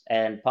 Yes,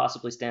 and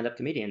possibly stand-up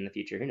comedian in the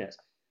future. Who knows?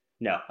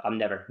 No, I'm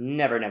never.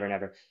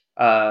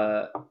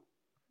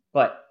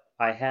 But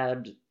I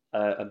had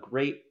a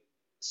great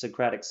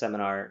Socratic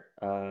seminar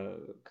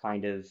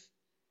kind of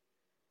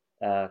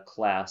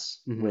class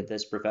with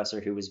this professor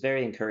who was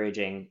very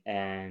encouraging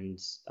and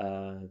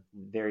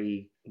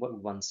very, what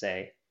would one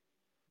say?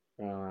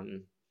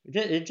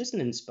 Just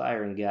an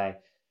inspiring guy.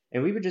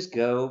 And we would just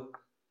go.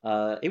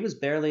 It was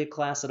barely a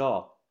class at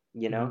all,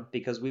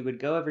 because we would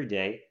go every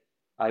day.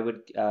 I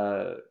would,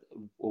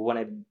 when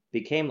I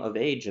became of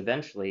age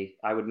eventually,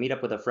 I would meet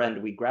up with a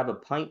friend. We'd grab a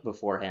pint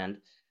beforehand,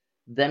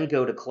 then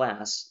go to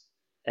class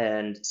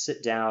and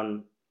sit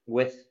down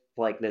with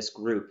like this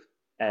group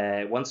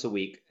once a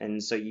week.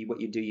 And so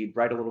what you do, you'd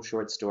write a little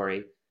short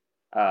story,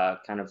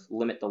 kind of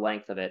limit the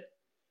length of it,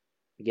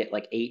 get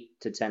like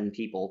 8 to 10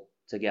 people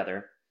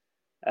together,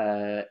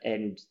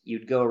 and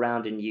you'd go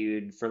around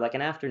and for like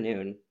an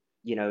afternoon,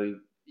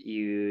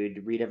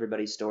 you'd read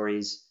everybody's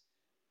stories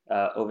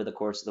over the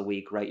course of the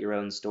week, write your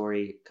own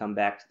story, come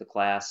back to the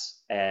class,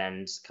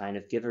 and kind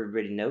of give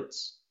everybody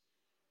notes.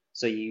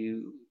 So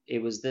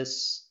it was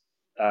this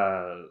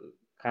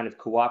kind of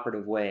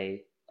cooperative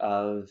way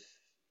of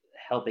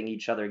helping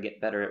each other get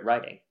better at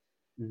writing.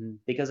 Mm-hmm.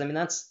 Because I mean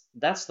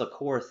that's the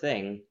core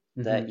thing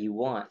that you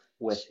want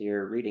with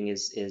your reading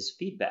is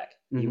feedback.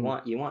 You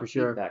want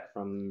feedback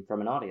from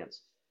an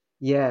audience.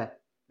 Yeah,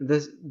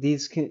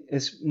 these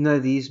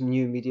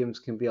new mediums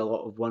can be a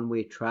lot of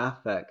one-way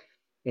traffic.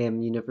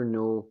 You never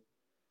know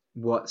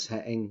what's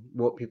hitting,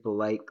 what people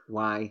like,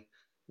 why,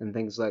 and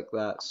things like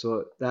that.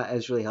 So that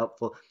is really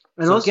helpful.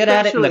 And so get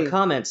at it in the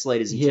comments,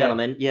 ladies and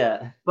gentlemen.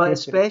 Yeah. But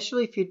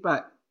especially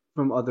feedback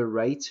from other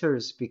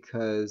writers,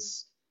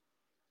 because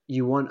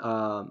you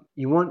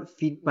want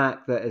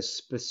feedback that is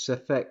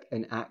specific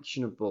and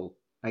actionable,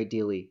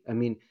 ideally. I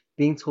mean,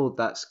 being told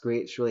that's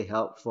great, it's really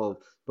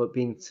helpful, but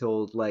being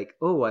told like,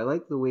 oh, I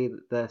like the way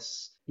that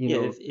this,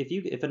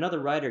 if another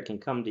writer can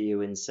come to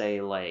you and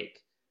say like,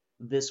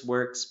 this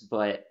works,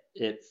 but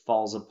it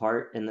falls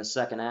apart in the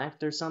second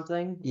act or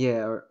something.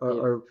 Yeah,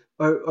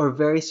 or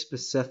very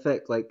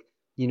specific, like,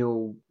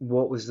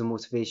 what was the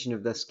motivation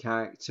of this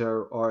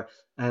character, or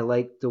I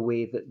like the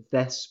way that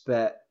this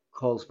bit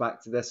calls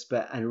back to this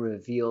bit and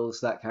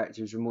reveals that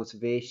character's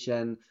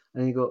motivation,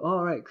 and you go, oh,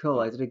 all right, cool,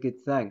 I did a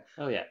good thing.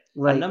 Oh yeah,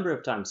 like, a number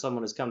of times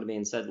someone has come to me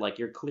and said like,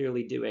 you're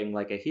clearly doing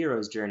like a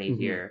hero's journey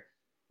here,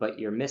 but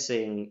you're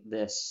missing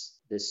this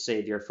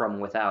savior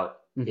from without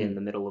in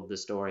the middle of the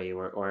story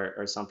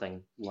or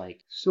something like.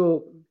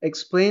 So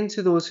explain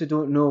to those who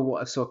don't know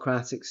what a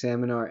Socratic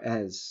seminar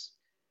is.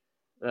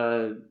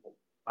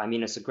 I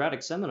mean, a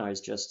Socratic seminar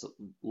is just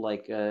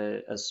like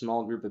a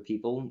small group of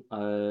people,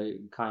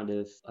 kind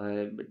of.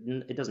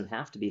 It doesn't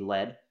have to be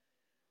led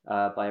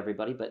by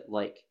everybody, but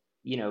like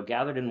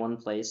gathered in one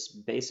place,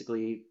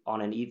 basically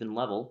on an even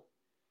level,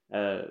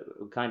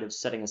 kind of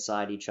setting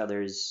aside each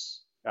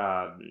other's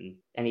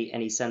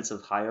any sense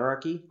of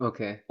hierarchy,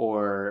 okay,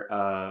 or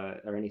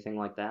anything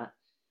like that,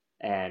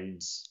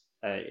 and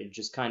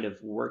just kind of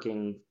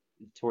working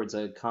towards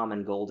a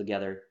common goal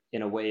together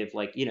in a way of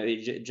like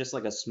just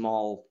like a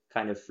small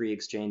kind of free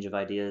exchange of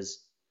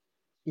ideas.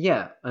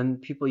 Yeah,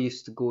 and people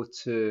used to go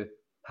to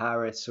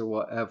Paris or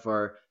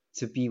whatever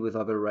to be with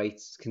other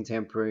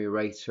contemporary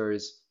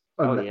writers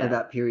at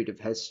that period of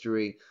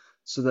history,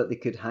 so that they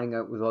could hang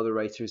out with other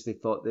writers they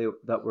thought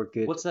that were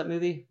good. What's that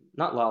movie?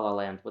 Not La La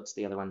Land. What's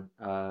the other one?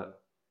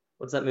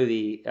 What's that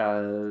movie?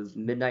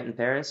 Midnight in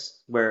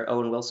Paris, where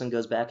Owen Wilson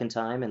goes back in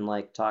time and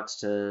like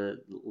talks to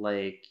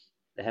like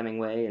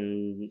Hemingway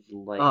and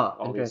like all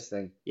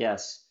interesting. These...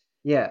 Yes.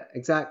 Yeah,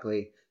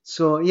 exactly.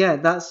 So yeah,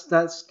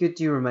 that's good.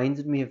 You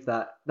reminded me of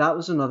that. That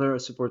was another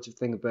supportive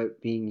thing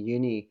about being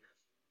uni.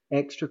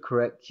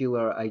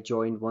 extracurricular, I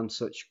joined one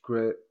such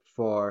group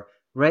for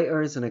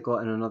writers and I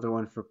got in another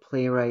one for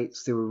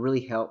playwrights. They were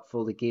really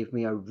helpful. They gave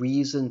me a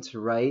reason to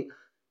write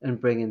and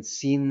bring in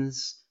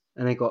scenes,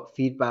 and I got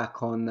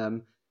feedback on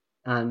them.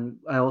 And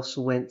I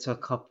also went to a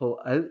couple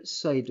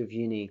outside of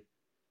uni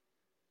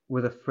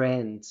with a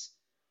friend,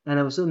 and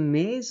I was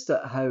amazed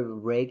at how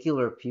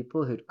regular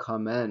people who'd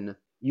come in,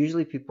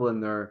 usually people in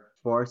their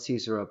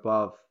 40s or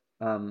above.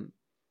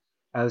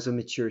 I was a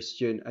mature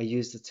student. I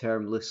use the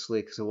term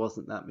loosely because I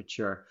wasn't that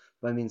mature,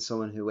 but I mean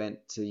someone who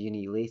went to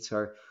uni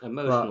later.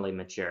 Emotionally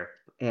mature.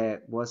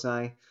 Was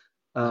I?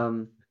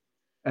 Um,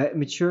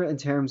 mature in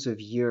terms of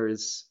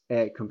years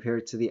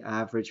compared to the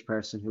average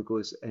person who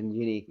goes in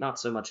uni. Not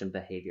so much in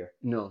behavior.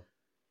 No.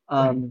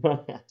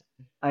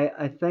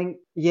 I think,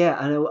 yeah,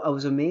 and I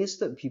was amazed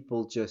that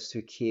people just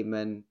who came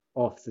in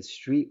off the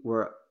street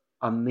were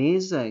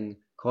amazing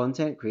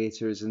content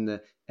creators in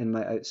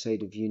my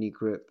outside of uni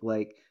group.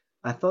 Like,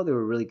 I thought they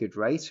were really good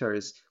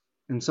writers,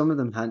 and some of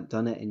them hadn't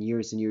done it in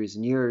years and years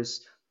and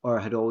years, or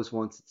had always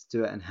wanted to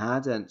do it and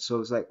hadn't. So I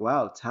was like,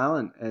 wow,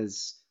 talent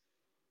is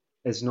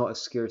not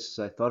as scarce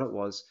as I thought it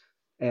was.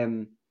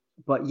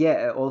 But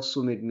yeah, it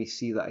also made me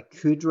see that I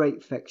could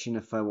write fiction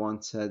if I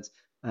wanted,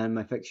 and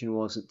my fiction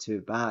wasn't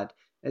too bad.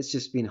 It's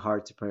just been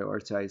hard to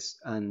prioritize,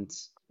 and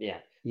Yeah.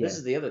 yeah. This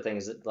is the other thing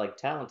is that like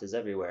talent is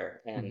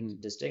everywhere, and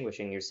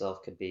distinguishing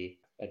yourself could be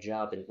a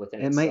job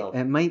within itself.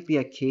 It might be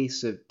a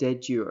case of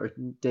did you or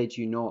did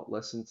you not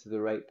listen to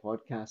the right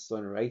podcast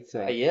on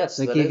writing? Yes,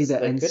 that that gave is, you the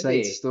that could inside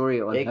be.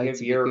 story on how to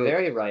be You're good.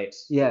 very right.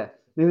 Yeah,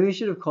 maybe we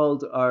should have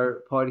called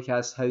our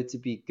podcast "How to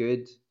Be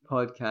Good"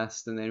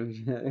 podcast, and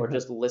then Or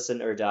just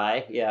listen or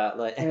die. Yeah,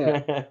 like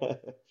Yeah.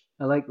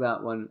 I like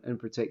that one in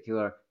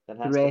particular. that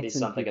has to be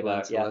something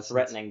about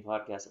threatening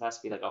podcast. It has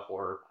to be like a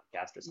horror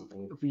podcast or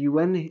something.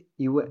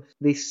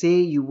 They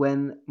say you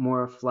win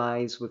more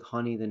flies with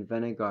honey than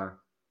vinegar,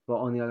 but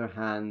on the other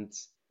hand,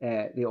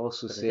 they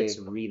also But say if it's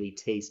really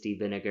tasty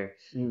vinegar.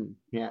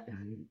 Yeah.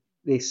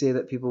 they say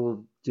that people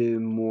will do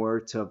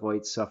more to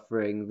avoid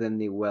suffering than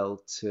they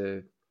will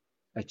to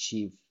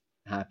achieve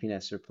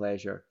happiness or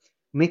pleasure.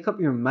 Make up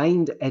your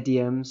mind,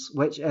 idioms.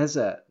 Which is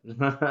it?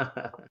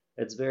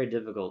 It's very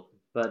difficult.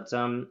 But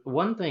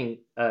one thing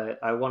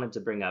I wanted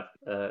to bring up,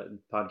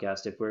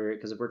 podcast, if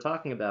we're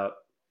talking about,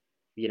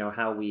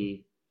 how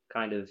we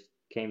kind of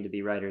came to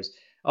be writers.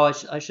 Oh,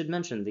 I should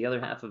mention the other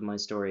half of my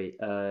story.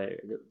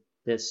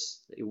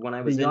 This when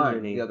I was in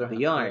uni,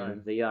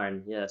 the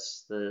yarn,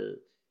 yes, the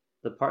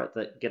part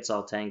that gets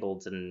all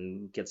tangled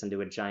and gets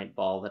into a giant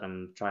ball that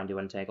I'm trying to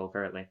untangle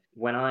currently.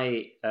 When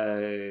I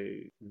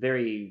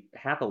very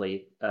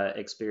happily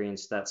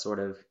experienced that sort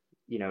of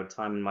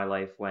time in my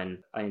life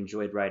when I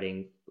enjoyed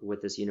writing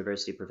with this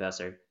university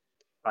professor,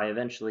 I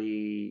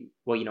eventually,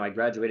 I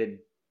graduated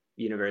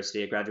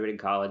university, I graduated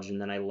college,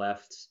 and then I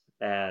left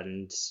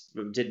and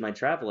did my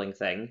traveling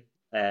thing,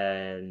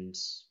 and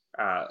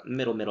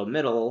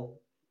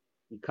middle,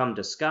 come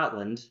to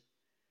Scotland,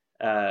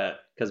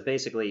 because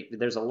basically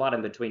there's a lot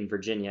in between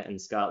Virginia and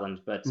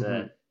Scotland, but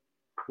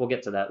we'll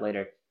get to that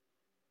later.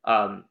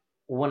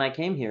 When I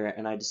came here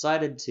and I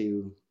decided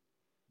to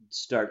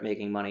start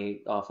making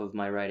money off of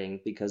my writing,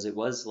 because it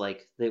was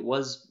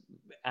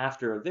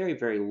after a very,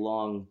 very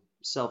long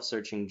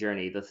self-searching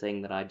journey, the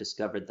thing that I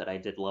discovered that I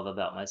did love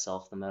about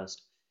myself the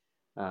most,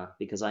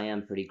 because I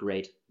am pretty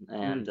great,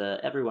 and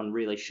everyone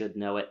really should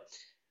know it.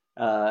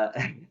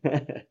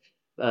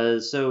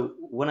 So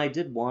when I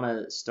did want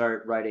to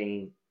start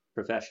writing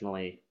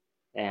professionally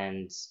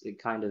and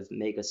kind of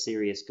make a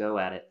serious go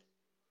at it,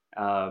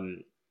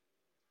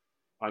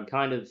 I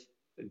kind of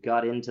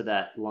got into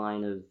that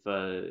line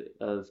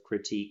of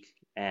critique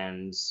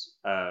and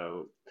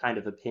kind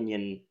of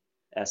opinion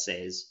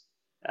essays,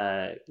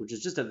 which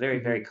is just a very,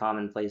 very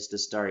common place to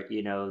start.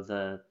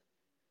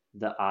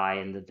 The I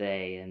and the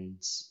they,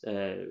 and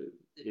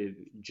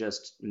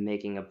just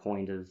making a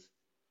point of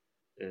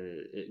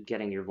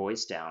getting your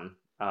voice down.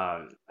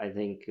 I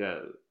think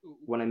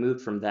when I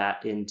moved from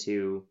that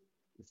into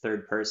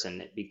third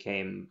person, it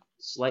became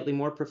slightly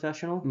more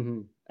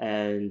professional,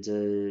 and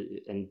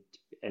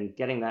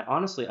getting that.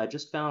 Honestly, I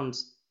found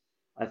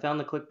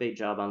the clickbait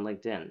job on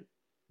LinkedIn,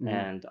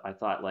 and I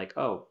thought like,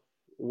 oh,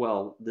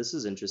 well, this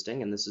is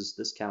interesting, and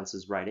this counts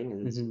as writing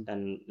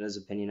and as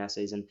opinion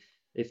essays, and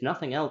if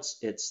nothing else,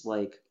 it's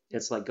like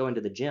going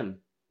to the gym.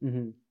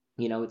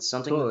 It's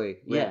something. Totally.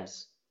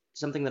 Yes.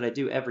 Something that I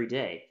do every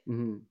day.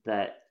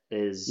 That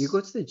is. You go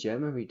to the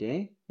gym every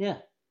day? Yeah.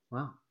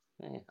 Wow.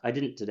 Yeah, I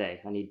didn't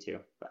today. I need to.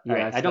 Yeah,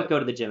 right. I don't go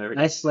to the gym every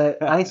day.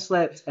 I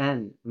slept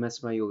and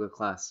missed my yoga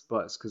class,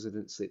 but it's because I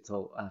didn't sleep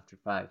till after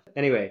 5.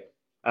 Anyway,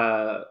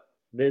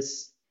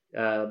 this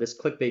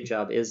clickbait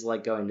job is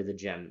like going to the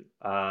gym,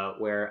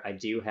 where I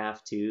do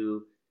have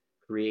to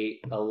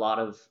create a lot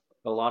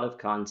of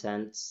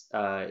content.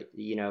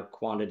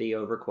 Quantity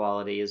over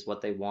quality is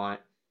what they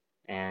want.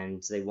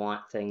 And they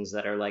want things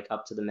that are like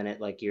up to the minute,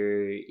 like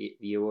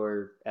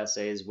your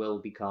essays will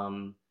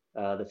become,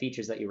 the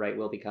features that you write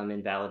will become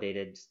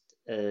invalidated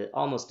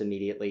almost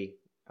immediately.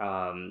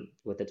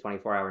 with the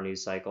 24-hour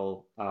news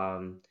cycle.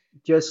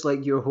 Just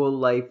like your whole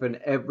life and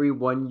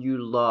everyone you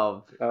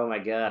love. Oh my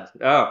God.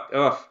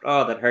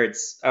 Oh, that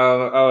hurts.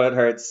 Oh, it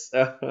hurts.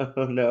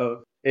 Oh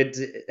no. It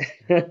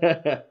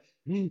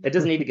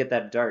doesn't need to get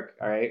that dark,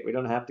 all right? We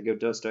don't have to go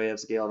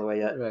Dostoevsky all the way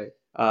yet. Right.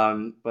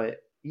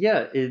 But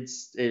yeah,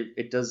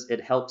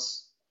 it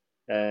helps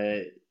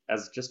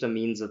as just a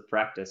means of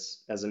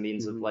practice, as a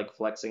means of like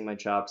flexing my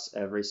chops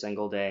every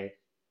single day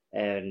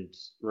and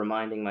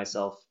reminding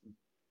myself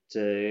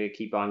to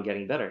keep on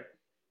getting better.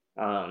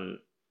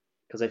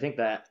 Because I think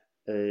that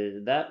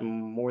that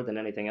more than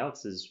anything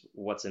else is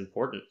what's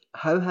important.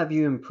 How have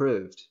you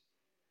improved?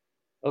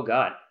 Oh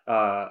God,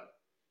 I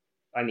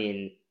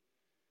mean,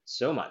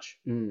 so much.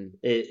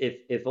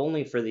 If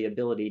only for the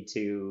ability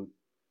to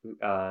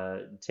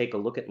take a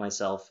look at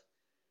myself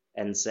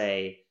and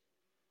say,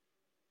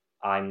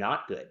 I'm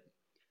not good.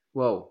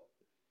 Whoa.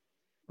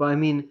 But I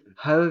mean,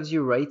 how has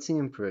your writing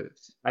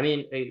improved? I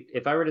mean,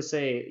 if I were to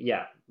say,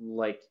 yeah,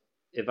 like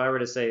if I were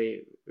to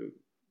say,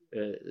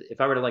 if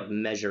I were to like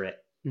measure it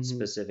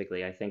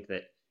specifically, I think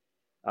that,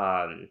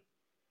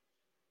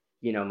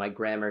 my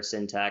grammar,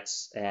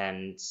 syntax,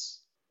 and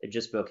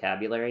just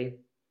vocabulary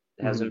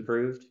has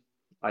improved.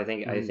 I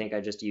think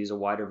I just use a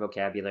wider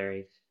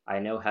vocabulary. I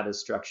know how to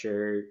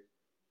structure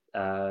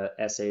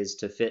essays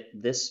to fit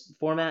this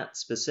format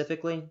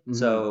specifically.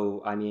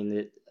 So I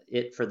mean,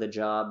 it for the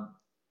job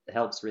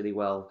helps really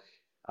well.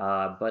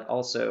 But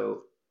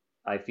also,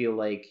 I feel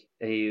like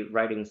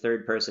writing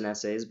third-person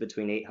essays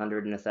between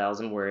 800 and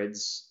 1,000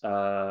 words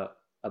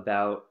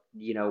about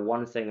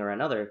one thing or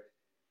another,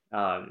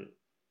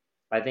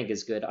 I think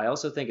is good. I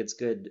also think it's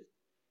good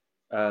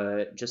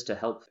just to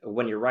help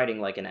when you're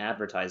writing like an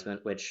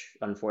advertisement, which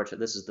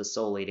unfortunately this is the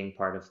soul eating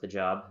part of the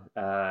job.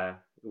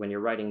 When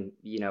you're writing,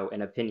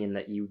 an opinion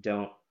that you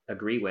don't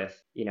agree with,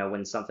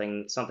 when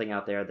something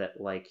out there that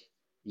like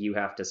you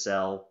have to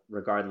sell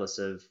regardless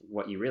of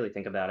what you really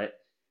think about it,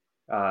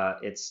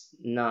 it's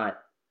not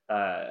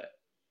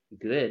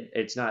good.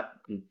 It's not,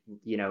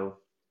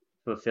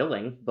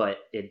 fulfilling, but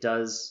it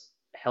does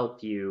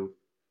help you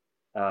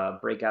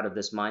break out of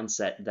this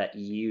mindset that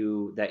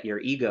your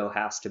ego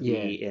has to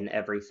be in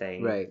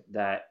everything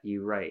that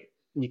you write.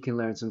 You can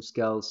learn some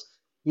skills.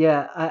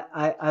 Yeah,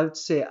 I would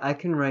say I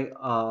can write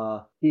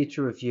a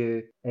theatre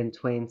review in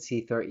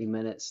 20, 30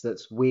 minutes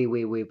that's way,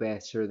 way, way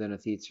better than a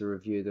theatre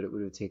review that it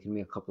would have taken me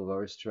a couple of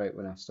hours to write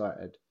when I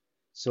started.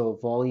 So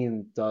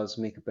volume does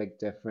make a big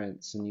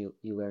difference, and you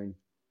learn.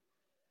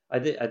 I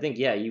think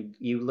yeah,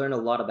 you learn a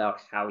lot about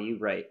how you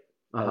write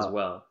as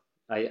well.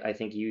 I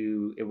think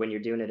when you're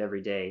doing it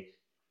every day,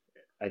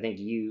 I think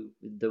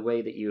the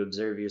way that you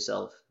observe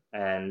yourself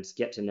and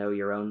get to know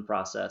your own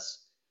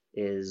process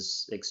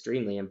is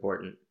extremely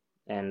important.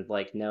 And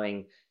like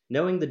knowing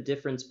the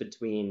difference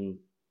between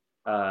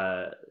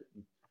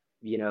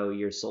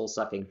your soul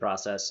sucking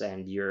process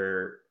and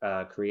your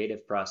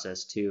creative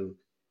process too,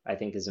 I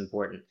think is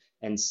important.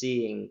 And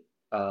seeing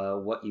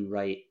what you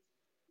write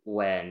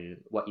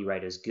when what you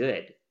write is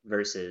good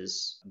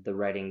versus the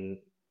writing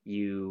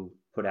you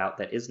put out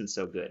that isn't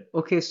so good.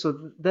 Okay,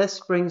 so this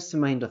brings to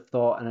mind a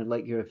thought, and I'd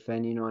like your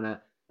opinion on it.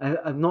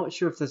 I'm not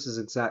sure if this is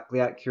exactly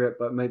accurate,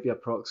 but it might be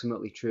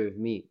approximately true of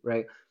me,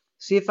 right?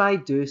 See, if I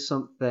do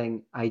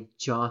something, I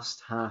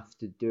just have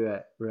to do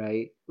it,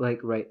 right? Like,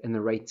 right in the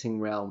writing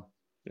realm.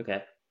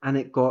 Okay. And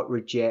it got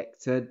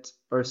rejected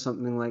or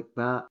something like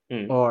that,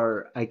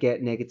 or I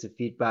get negative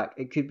feedback.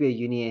 It could be a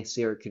uni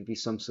essay, or it could be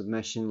some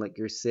submission, like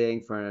you're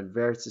saying, for an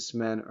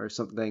advertisement or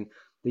something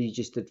that you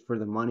just did for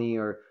the money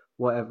or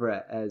whatever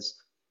it is.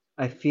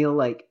 I feel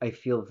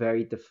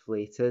very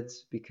deflated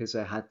because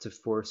I had to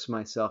force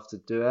myself to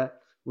do it,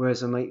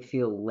 whereas I might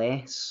feel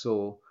less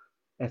so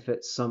if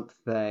it's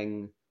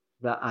something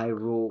that I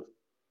wrote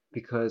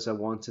because I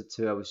wanted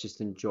to. I was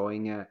just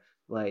enjoying it,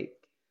 like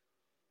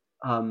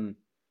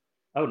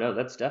Oh no,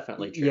 that's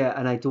definitely true. yeah,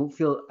 and I don't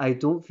feel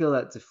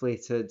that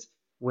deflated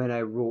when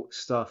I wrote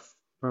stuff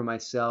for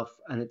myself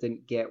and it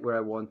didn't get where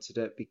I wanted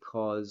it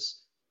because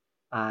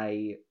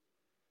I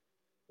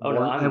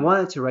I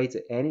wanted to write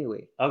it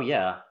anyway. Oh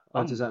yeah.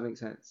 Does that make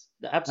sense?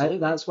 Absolutely.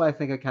 That's why I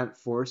think I can't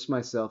force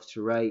myself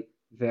to write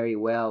very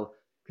well,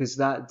 because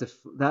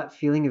that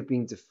feeling of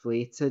being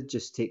deflated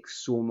just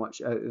takes so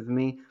much out of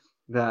me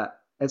that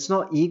it's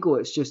not ego,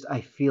 it's just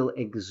I feel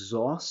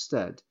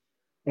exhausted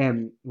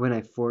when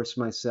I force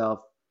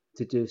myself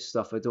to do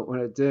stuff I don't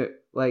want to do.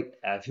 Like,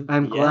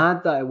 I'm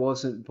glad that I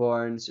wasn't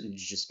born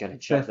just gonna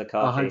chug the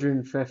coffee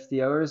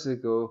 150 hours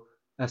ago.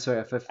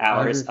 Sorry,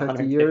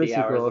 150 years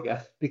ago.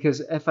 Because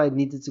if I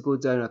needed to go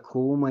down a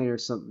coal mine or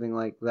something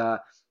like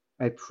that,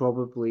 I'd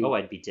probably... Oh,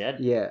 I'd be dead.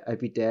 Yeah, I'd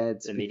be dead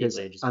because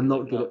I'm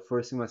not good at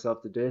forcing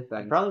myself to do things.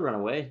 I'd probably run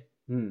away.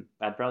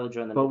 I'd probably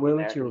join the Native Americans. But where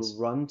would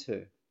you run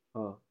to?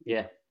 Oh.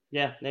 Yeah,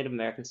 Native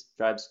Americans,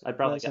 tribes. I'd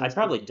probably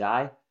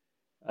die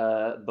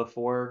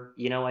before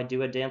I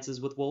do a Dances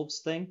with Wolves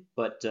thing.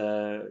 But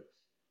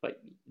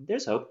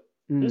there's hope.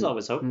 There's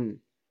always hope.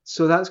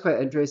 So that's quite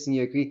interesting.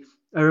 You agree?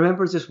 I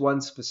remember just one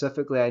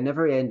specifically. I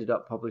never ended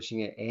up publishing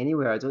it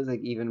anywhere. I don't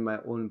think even my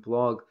own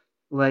blog.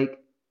 Like,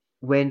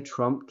 when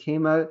Trump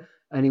came out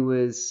and he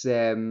was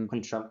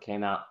When Trump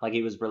came out, like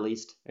he was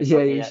released or yeah,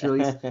 something. he was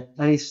released,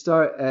 and he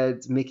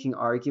started making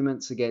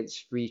arguments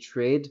against free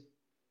trade.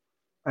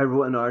 I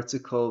wrote an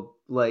article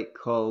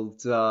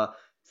called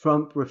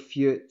Trump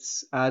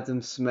refutes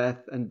Adam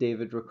Smith and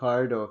David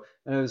Ricardo,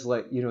 and I was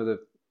like, the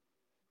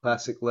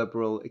classic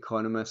liberal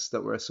economists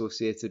that we're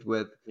associated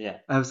with. Yeah.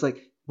 I was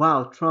like,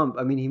 wow, Trump.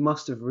 I mean, he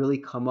must have really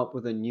come up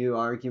with a new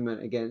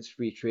argument against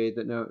free trade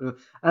that no,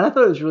 and I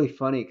thought it was really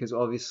funny because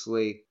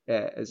obviously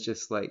it's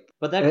just like.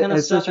 But that kind of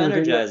it's stuff such a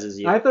ridiculous. energizes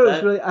you. I thought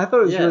it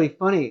was yeah. really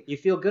funny. You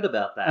feel good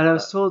about that. And I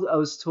was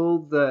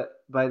told that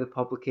by the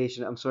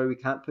publication, I'm sorry, we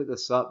can't put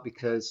this up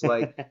because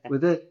like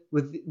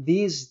with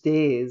these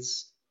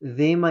days,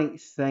 they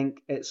might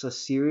think it's a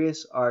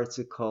serious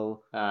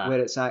article where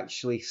it's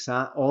actually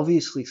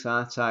obviously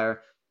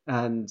satire,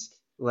 and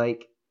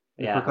like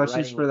the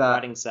repercussions for that.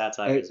 Writing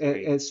satire is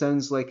great. It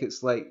sounds like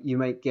it's like you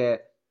might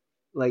get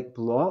like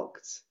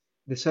blocked.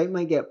 The site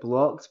might get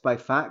blocked by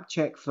fact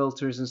check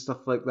filters and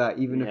stuff like that,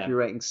 even if you're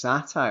writing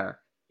satire.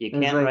 You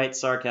can't write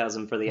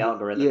sarcasm for the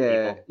algorithm,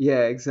 people.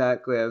 Yeah,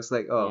 exactly. I was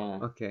like,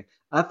 okay.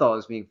 I thought it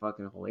was being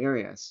fucking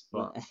hilarious,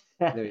 but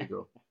there you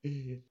go.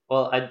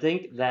 Well, I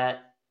think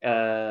that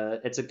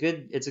it's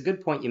a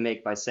good point you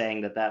make by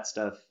saying that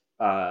stuff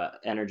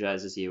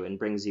energizes you and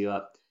brings you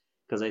up,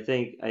 because I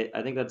think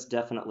that's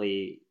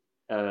definitely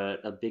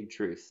a big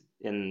truth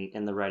in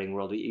the writing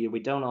world. We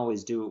don't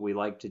always do what we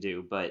like to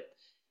do, but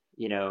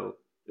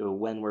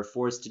when we're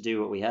forced to do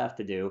what we have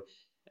to do,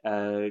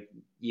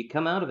 you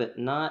come out of it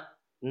not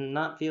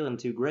feeling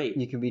too great.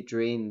 You can be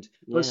drained.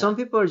 But some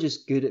people are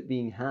just good at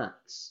being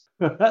hacks.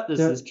 This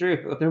is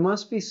true. There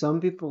must be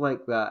some people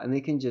like that, and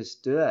they can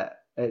just do it.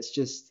 It's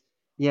just,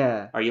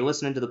 yeah. Are you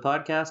listening to the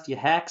podcast, you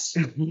hacks?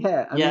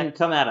 Yeah. I mean,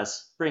 come at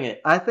us. Bring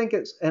it. I think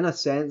it's, in a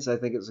sense, I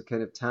think it's a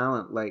kind of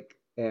talent, like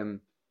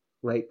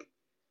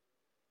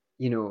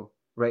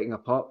writing a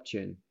pop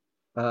tune.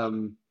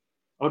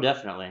 Oh,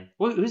 definitely.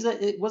 Who's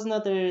that? Wasn't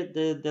that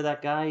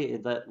that guy,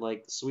 that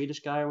like Swedish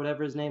guy or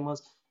whatever his name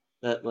was?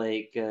 That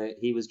like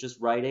he was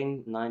just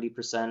writing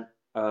 90%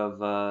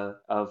 of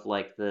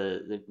like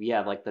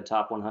the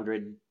top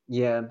 100.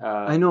 Yeah,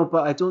 I know,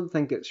 but I don't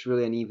think it's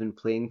really an even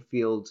playing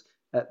field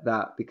at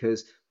that,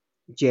 because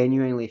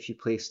genuinely, if you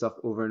play stuff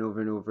over and over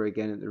and over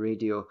again at the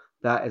radio,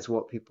 that is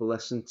what people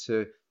listen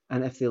to,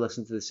 and if they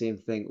listen to the same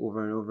thing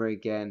over and over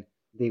again,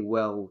 they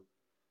will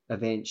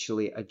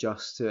eventually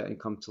adjust to it and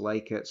come to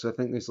like it. So I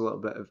think there's a little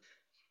bit of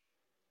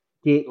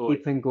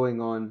gatekeeping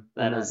going on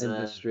in that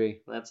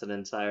industry. That's an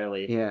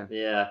entirely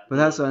But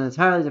that's an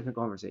entirely different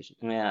conversation.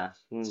 Yeah.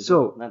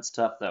 So that's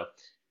tough though.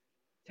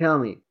 Tell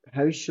me,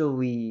 how shall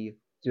we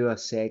do a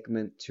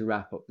segment to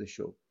wrap up the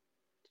show?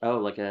 Oh,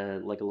 like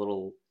a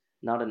little,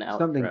 not an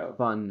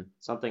outro.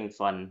 Something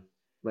fun.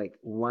 Like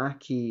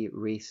wacky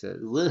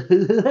races.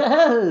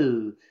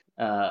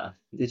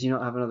 Did you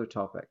not have another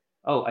topic?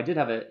 Oh, I did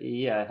have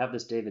I have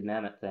this David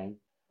Mamet thing.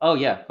 Oh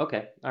yeah,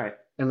 okay, all right.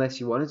 Unless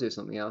you want to do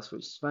something else,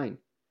 which is fine.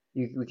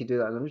 We could do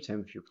that another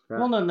time if you prefer.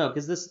 Well, no,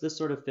 because this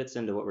sort of fits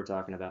into what we're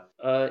talking about.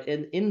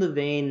 In the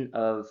vein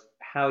of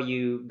how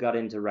you got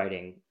into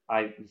writing,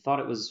 I thought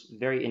it was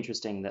very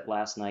interesting that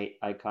last night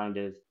I kind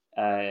of,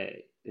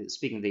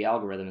 speaking of the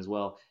algorithm as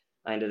well,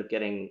 I ended up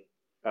getting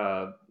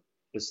I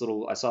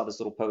saw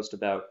this little post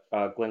about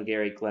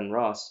Glengarry Glen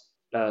Ross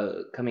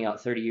coming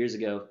out 30 years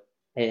ago,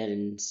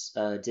 and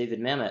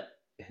David Mamet,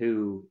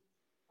 who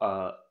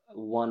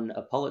won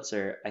a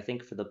Pulitzer, I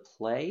think, for the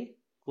play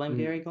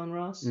Glengarry Glen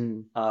Ross.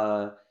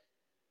 But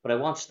I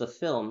watched the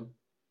film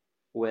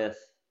with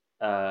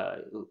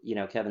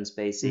Kevin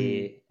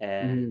Spacey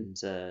and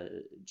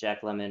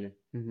Jack Lemmon,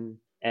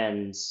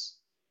 and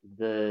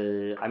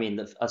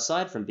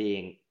aside from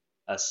being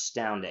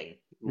astounding,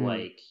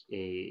 like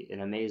an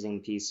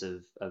amazing piece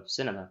of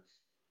cinema,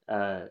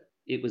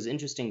 it was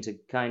interesting to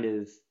kind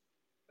of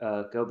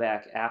go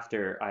back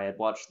after I had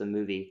watched the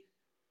movie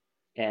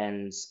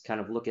and kind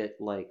of look at,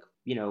 like,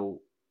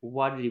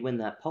 why did he win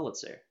that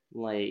Pulitzer?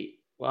 Like,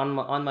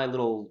 on my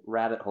little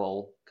rabbit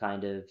hole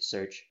kind of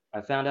search, I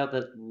found out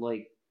that,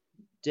 like,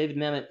 David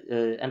Mamet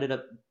ended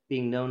up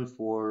being known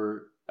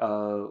for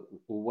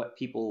what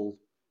people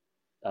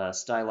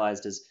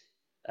stylized as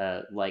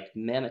like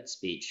Mamet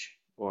speech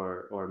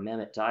or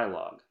Mamet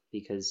dialogue,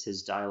 because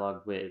his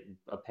dialogue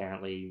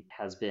apparently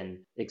has been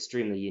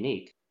extremely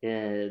unique.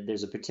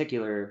 There's a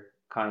particular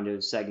kind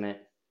of segment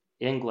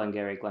in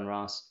Glengarry Glen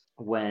Ross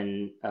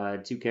when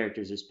two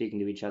characters are speaking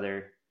to each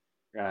other.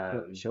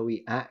 Shall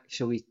we act?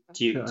 Shall we?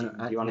 Do you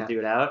want to do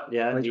it out?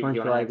 Yeah. Which one do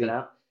you shall want I to be? act it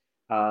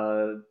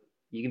out?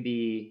 You can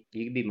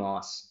be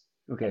Moss.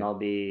 Okay. And I'll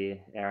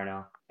be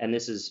Arenal. And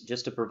this is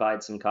just to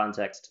provide some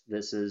context.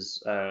 This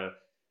is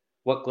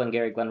what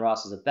Glengarry Glen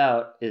Ross is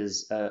about.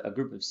 Is a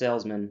group of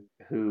salesmen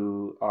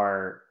who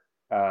are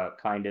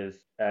kind of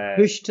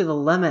pushed to the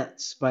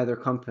limits by their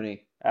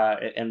company.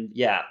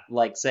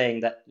 Like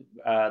saying that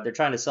they're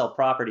trying to sell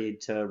property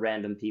to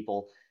random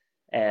people,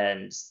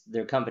 and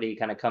their company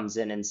kind of comes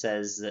in and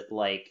says that,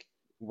 like,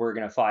 we're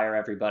gonna fire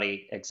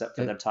everybody except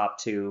for the top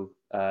two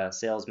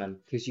salesmen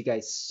because you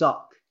guys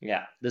suck.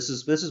 Yeah, this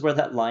is where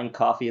that line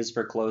 "coffee is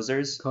for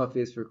closers."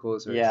 Coffee is for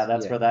closers. Yeah,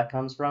 that's where that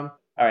comes from.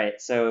 All right,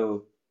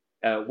 so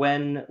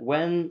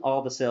when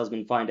all the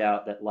salesmen find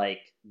out that like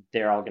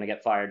they're all gonna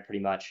get fired,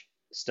 pretty much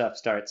stuff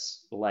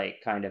starts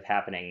like kind of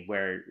happening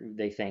where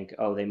they think,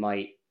 oh, they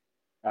might,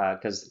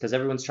 because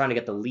everyone's trying to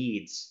get the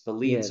leads. The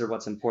leads Yeah. are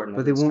what's important.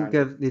 But they Everyone's won't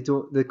trying to give. They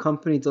don't. The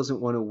company doesn't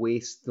want to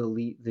waste the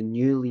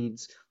new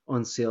leads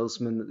on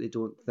salesmen that they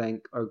don't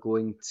think are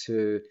going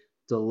to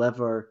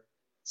deliver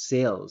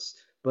sales.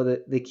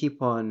 But they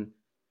keep on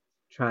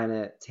trying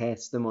to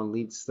test them on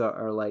leads that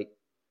are like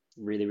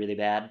really, really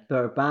bad, that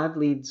are bad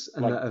leads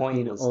and like that have been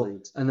pointless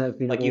leads. and that have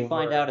been Like you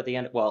find over. out at the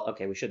end. Well,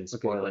 okay, we shouldn't Okay,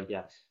 spoil go it, on.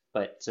 yeah.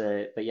 But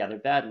yeah, they're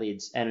bad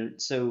leads,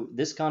 and so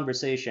this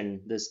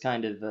conversation, this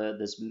kind of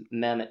this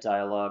Mamet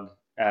dialogue,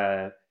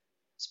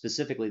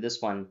 specifically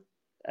this one,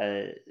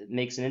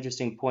 makes an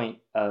interesting point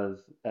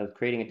of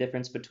creating a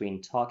difference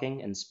between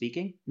talking and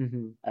speaking,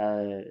 Mm-hmm.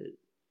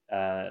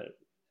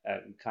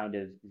 kind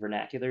of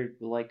vernacular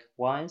like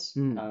wise.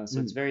 So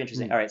it's very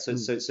interesting. Mm. All right,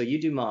 so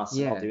you do Moss,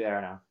 and I'll Yeah. do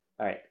Arrow.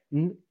 All right,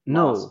 No.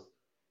 Moss.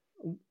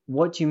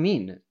 What do you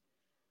mean?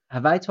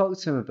 Have I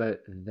talked to him about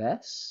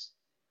this?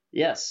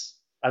 Yes.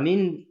 I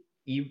mean,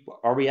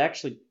 are we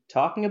actually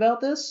talking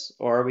about this,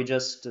 or are we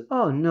just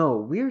Oh no,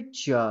 we're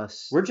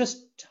just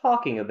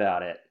talking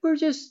about it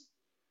just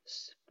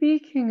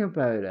speaking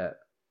about it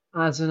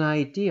as an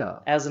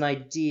idea. as an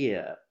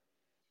idea?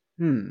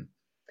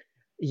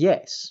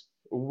 Yes.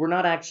 We're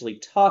not actually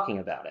talking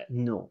about it.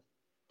 No.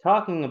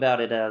 Talking about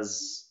it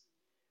as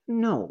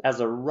No.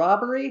 a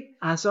robbery?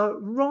 As a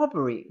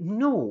robbery.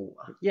 No.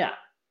 Yeah.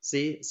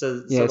 See?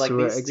 So Yeah, like so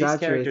we're these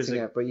characters exaggerating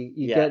are, it, but you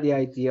yeah, get the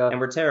idea. and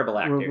we're terrible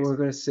actors. We're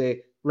going to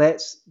say,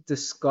 let's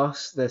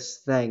discuss this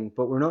thing,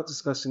 but we're not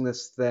discussing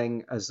this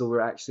thing as though we're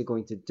actually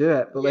going to do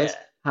it, but let's Yeah.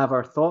 have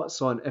our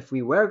thoughts on if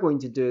we were going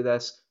to do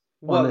this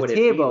What on the would it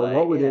be table, like?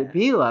 what would Yeah. it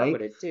be What like?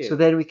 would it do? So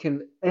then we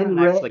can, We're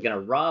not actually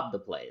gonna rob the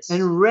place.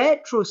 in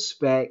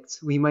retrospect,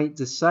 we might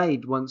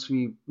decide once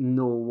we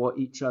know what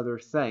each other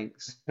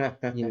thinks.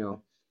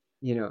 You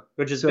know.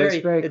 Which is So very,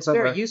 it's very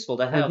clever. useful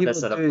to And have people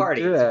this at a do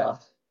party do as it.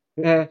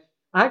 well.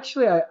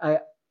 Actually,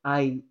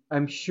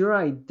 I'm sure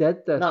I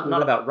did this.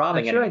 Not about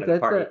robbing anyone at a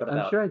party, but I'm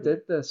about. sure I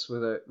did this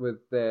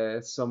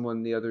with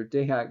someone the other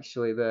day.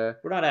 Actually, We're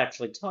not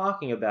actually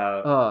talking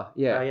about. oh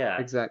yeah, yeah.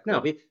 exactly. No,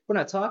 we're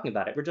not talking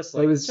about it. We're just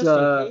like, was, just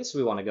in case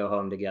we want to go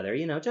home together,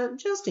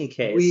 just in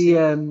case.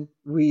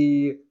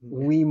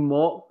 We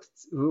mocked,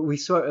 we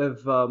sort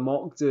of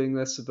mocked doing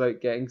this about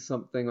getting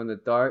something on the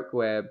dark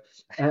web.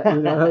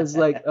 And I was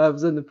like, I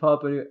was in the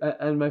pub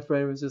and my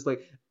friend was just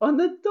like, on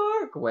the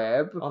dark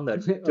web. On the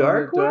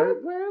dark web?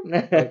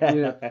 Like,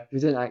 we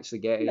didn't actually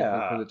get anything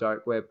No. from the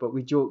dark web, but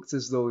we joked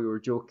as though we were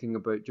joking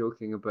about,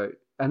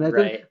 and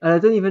Right. I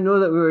didn't even know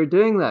that we were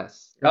doing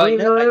this. Oh, I didn't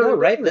even know, that we were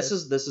right? doing This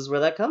is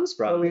where that comes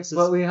from.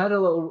 but we had a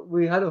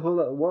whole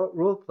lot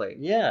role play.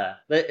 Yeah,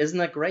 isn't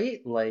that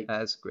great? Like,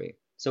 That's great.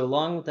 so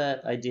along with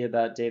that idea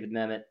about David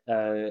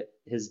Mamet,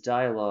 his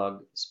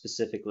dialogue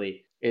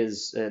specifically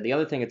is the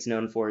other thing it's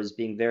known for is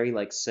being very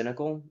like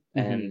cynical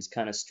and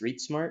kind of street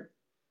smart.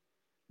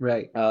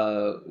 Right.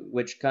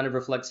 Which kind of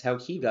reflects how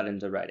he got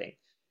into writing.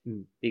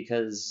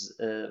 Because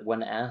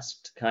when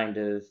asked kind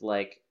of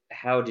like,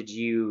 how do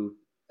you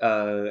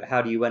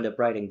end up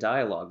writing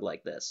dialogue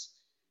like this?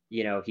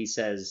 He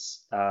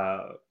says,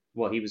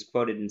 well, he was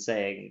quoted in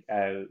saying,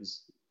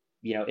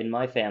 in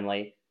my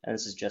family, and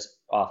this is just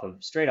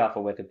straight off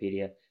of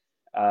Wikipedia,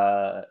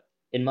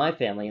 in my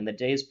family, in the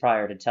days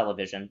prior to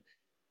television,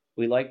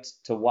 we liked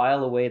to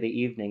while away the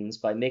evenings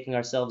by making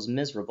ourselves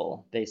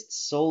miserable, based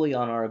solely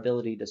on our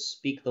ability to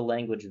speak the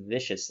language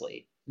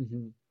viciously.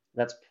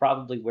 That's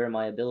probably where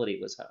my ability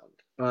was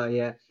honed.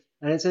 Yeah.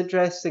 And it's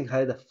interesting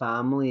how the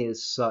family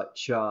is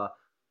such a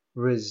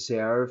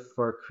reserve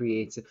for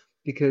creative,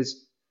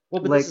 because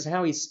well, but this is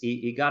how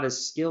he got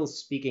his skills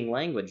speaking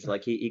language.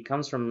 Like he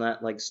comes from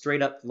that like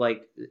straight up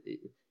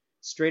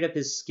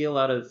his skill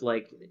out of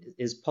like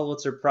his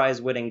Pulitzer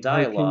Prize winning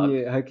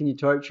dialogue. How can you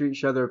torture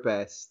each other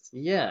best?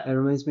 Yeah. It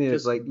reminds me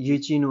of like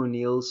Eugene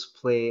O'Neill's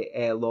play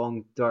A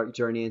Long Dark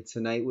Journey into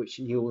Night, which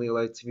he only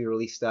allowed to be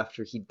released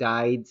after he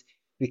died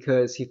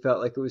because he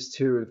felt like it was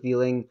too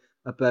revealing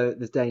about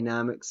the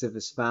dynamics of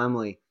his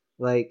family.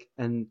 Like,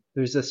 and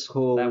there's this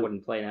whole... That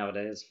wouldn't play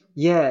nowadays.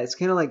 Yeah, it's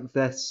kind of like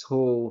this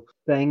whole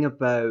thing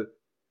about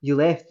you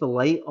left the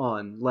light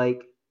on.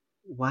 Like,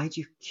 why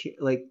do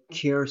you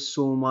care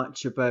so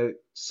much about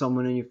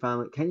someone in your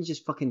family? Can't you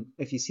just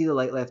if you see the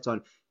light left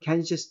on,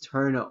 can't you just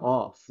turn it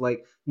off?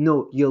 Like,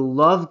 no, you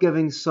love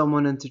giving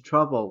someone into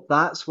trouble.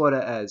 That's what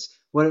it is.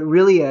 What it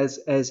really is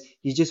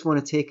you just want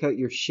to take out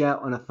your shit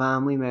on a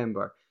family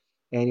member.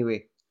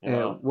 Anyway,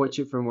 watch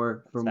it for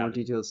more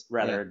details.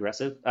 Rather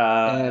aggressive.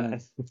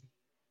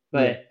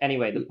 But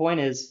anyway, the point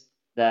is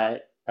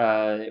that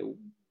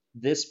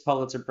this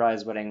Pulitzer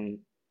Prize winning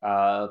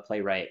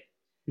playwright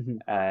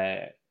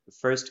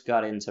first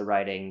got into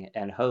writing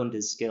and honed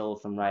his skill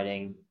from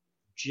writing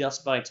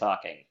just by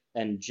talking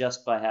and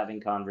just by having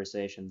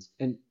conversations.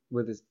 And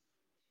with his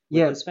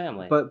with his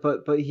family. But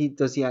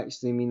does he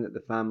actually mean that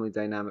the family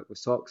dynamic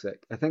was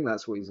toxic? I think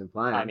that's what he's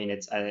implying. I mean,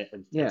 it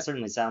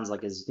certainly sounds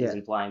like is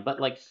implying, but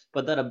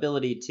that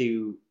ability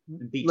to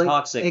be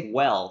toxic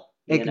not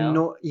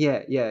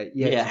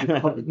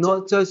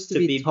just to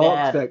be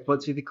toxic, bad,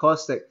 but to be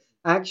caustic.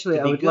 Actually,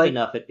 I would like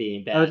enough at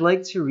being bad. I would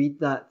like to read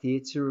that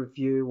theatre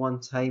review one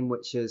time,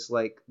 which is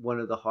like one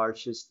of the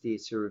harshest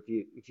theatre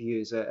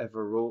reviews I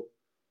ever wrote,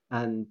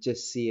 and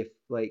just see if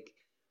like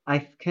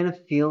I kind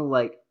of feel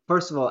like,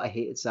 first of all, I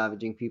hated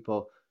savaging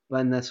people, but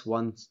in this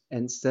one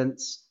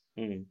instance,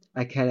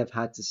 I kind of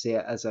had to say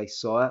it as I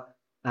saw it,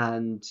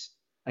 and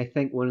I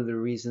think one of the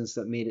reasons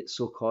that made it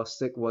so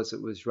caustic was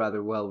it was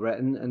rather well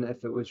written, and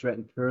if it was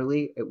written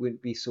poorly, it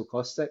wouldn't be so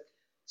caustic.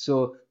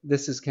 So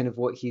this is kind of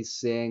what he's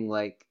saying,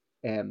 like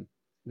the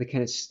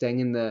kind of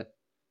sting in the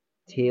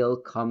tail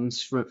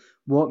comes from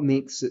what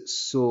makes it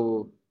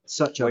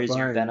such a burn. Where's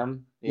your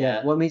venom?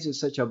 Yeah. What makes it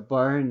such a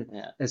burn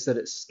is that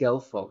it's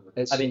skillful.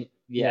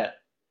 Yeah.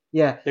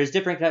 There's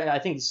different. I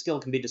think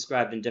skill can be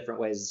described in different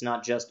ways. It's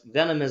not just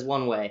venom is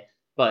one way,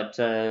 but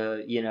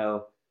there's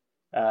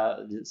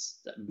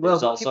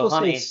also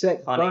honey. Say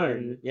sick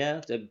burn.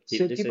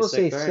 People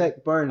say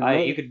sick burn.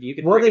 You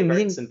could what they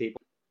mean. Some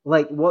people.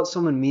 Like what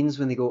someone means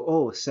when they go,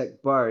 "Oh,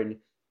 sick burn,"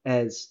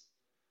 is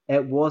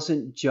it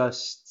wasn't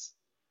just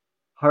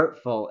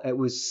hurtful, it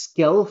was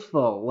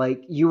skillful.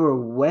 Like you were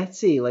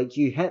witty, like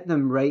you hit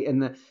them right in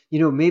the,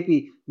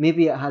 maybe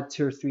it had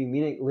 2 or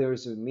 3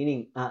 layers of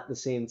meaning at the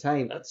same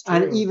time. That's true.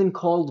 And even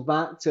called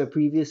back to a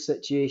previous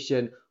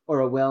situation or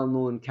a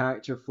well-known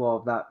character flaw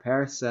of that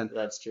person.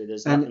 That's true.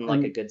 There's nothing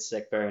like a good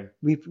sick burn.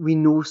 We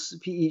know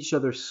each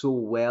other so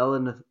well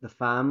in the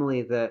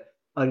family that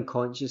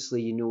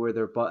unconsciously you know where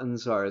their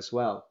buttons are as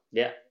well.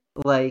 Yeah.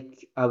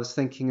 Like, I was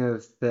thinking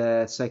of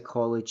the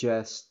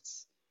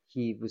psychologist.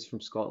 He was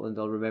from Scotland.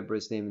 I'll remember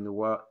his name in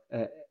the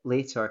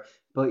later.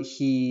 But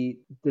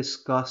he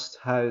discussed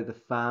how the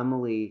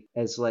family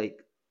is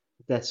like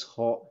this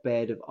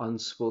hotbed of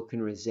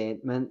unspoken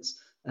resentments.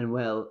 And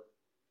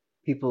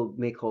people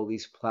make all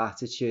these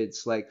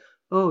platitudes like,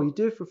 "Oh, you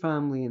do it for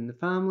family, and the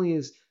family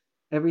is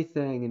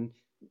everything, and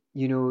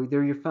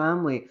they're your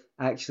family."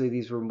 Actually,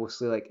 these were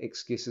mostly like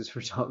excuses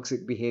for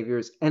toxic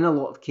behaviors in a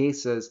lot of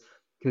cases,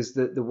 because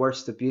the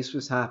worst abuse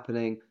was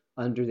happening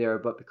under there,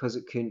 but because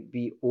it couldn't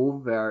be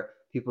overt,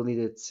 people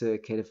needed to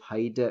kind of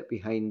hide it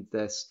behind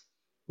this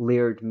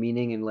layered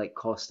meaning in like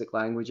caustic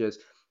languages.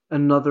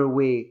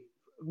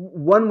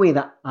 One way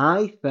that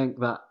I think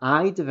that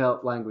I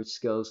developed language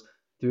skills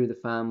through the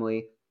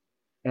family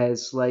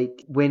is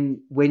like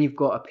when you've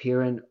got a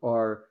parent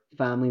or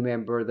family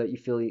member that you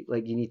feel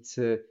like you need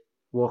to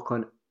walk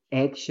on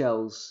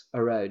eggshells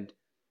around,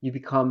 you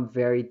become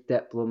very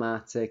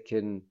diplomatic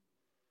and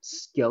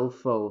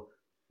skillful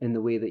in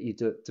the way that you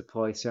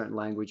deploy certain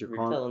language. You're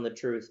telling the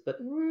truth,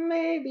 but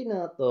maybe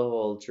not the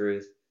whole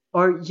truth.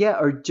 Or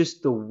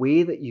just the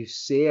way that you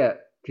say it,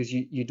 because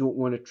you don't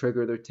want to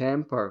trigger their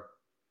temper.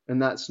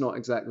 And that's not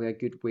exactly a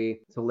good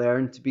way to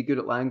learn to be good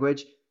at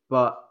language.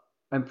 But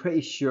I'm pretty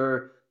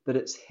sure that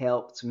it's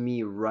helped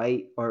me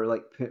write, or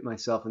like put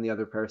myself in the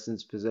other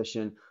person's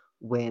position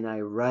when I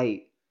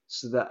write,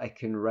 so that I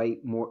can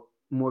write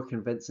more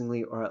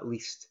convincingly, or at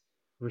least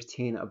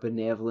retain a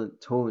benevolent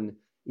tone,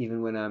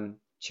 even when I'm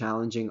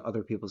challenging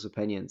other people's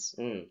opinions.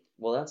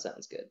 Well, that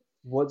sounds good.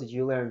 What did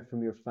you learn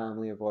from your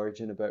family of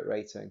origin about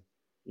writing?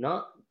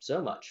 Not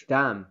so much.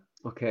 Damn.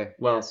 Okay.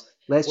 Well,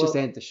 let's just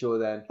end the show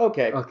then.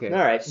 Okay. All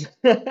right.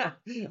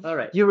 All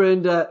right. You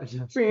ruined it.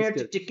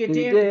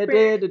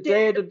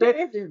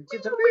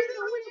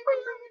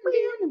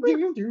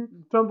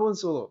 Trombone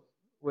solo.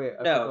 Wait.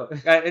 No.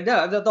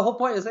 The whole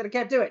point is that I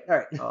can't do it. All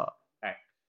right.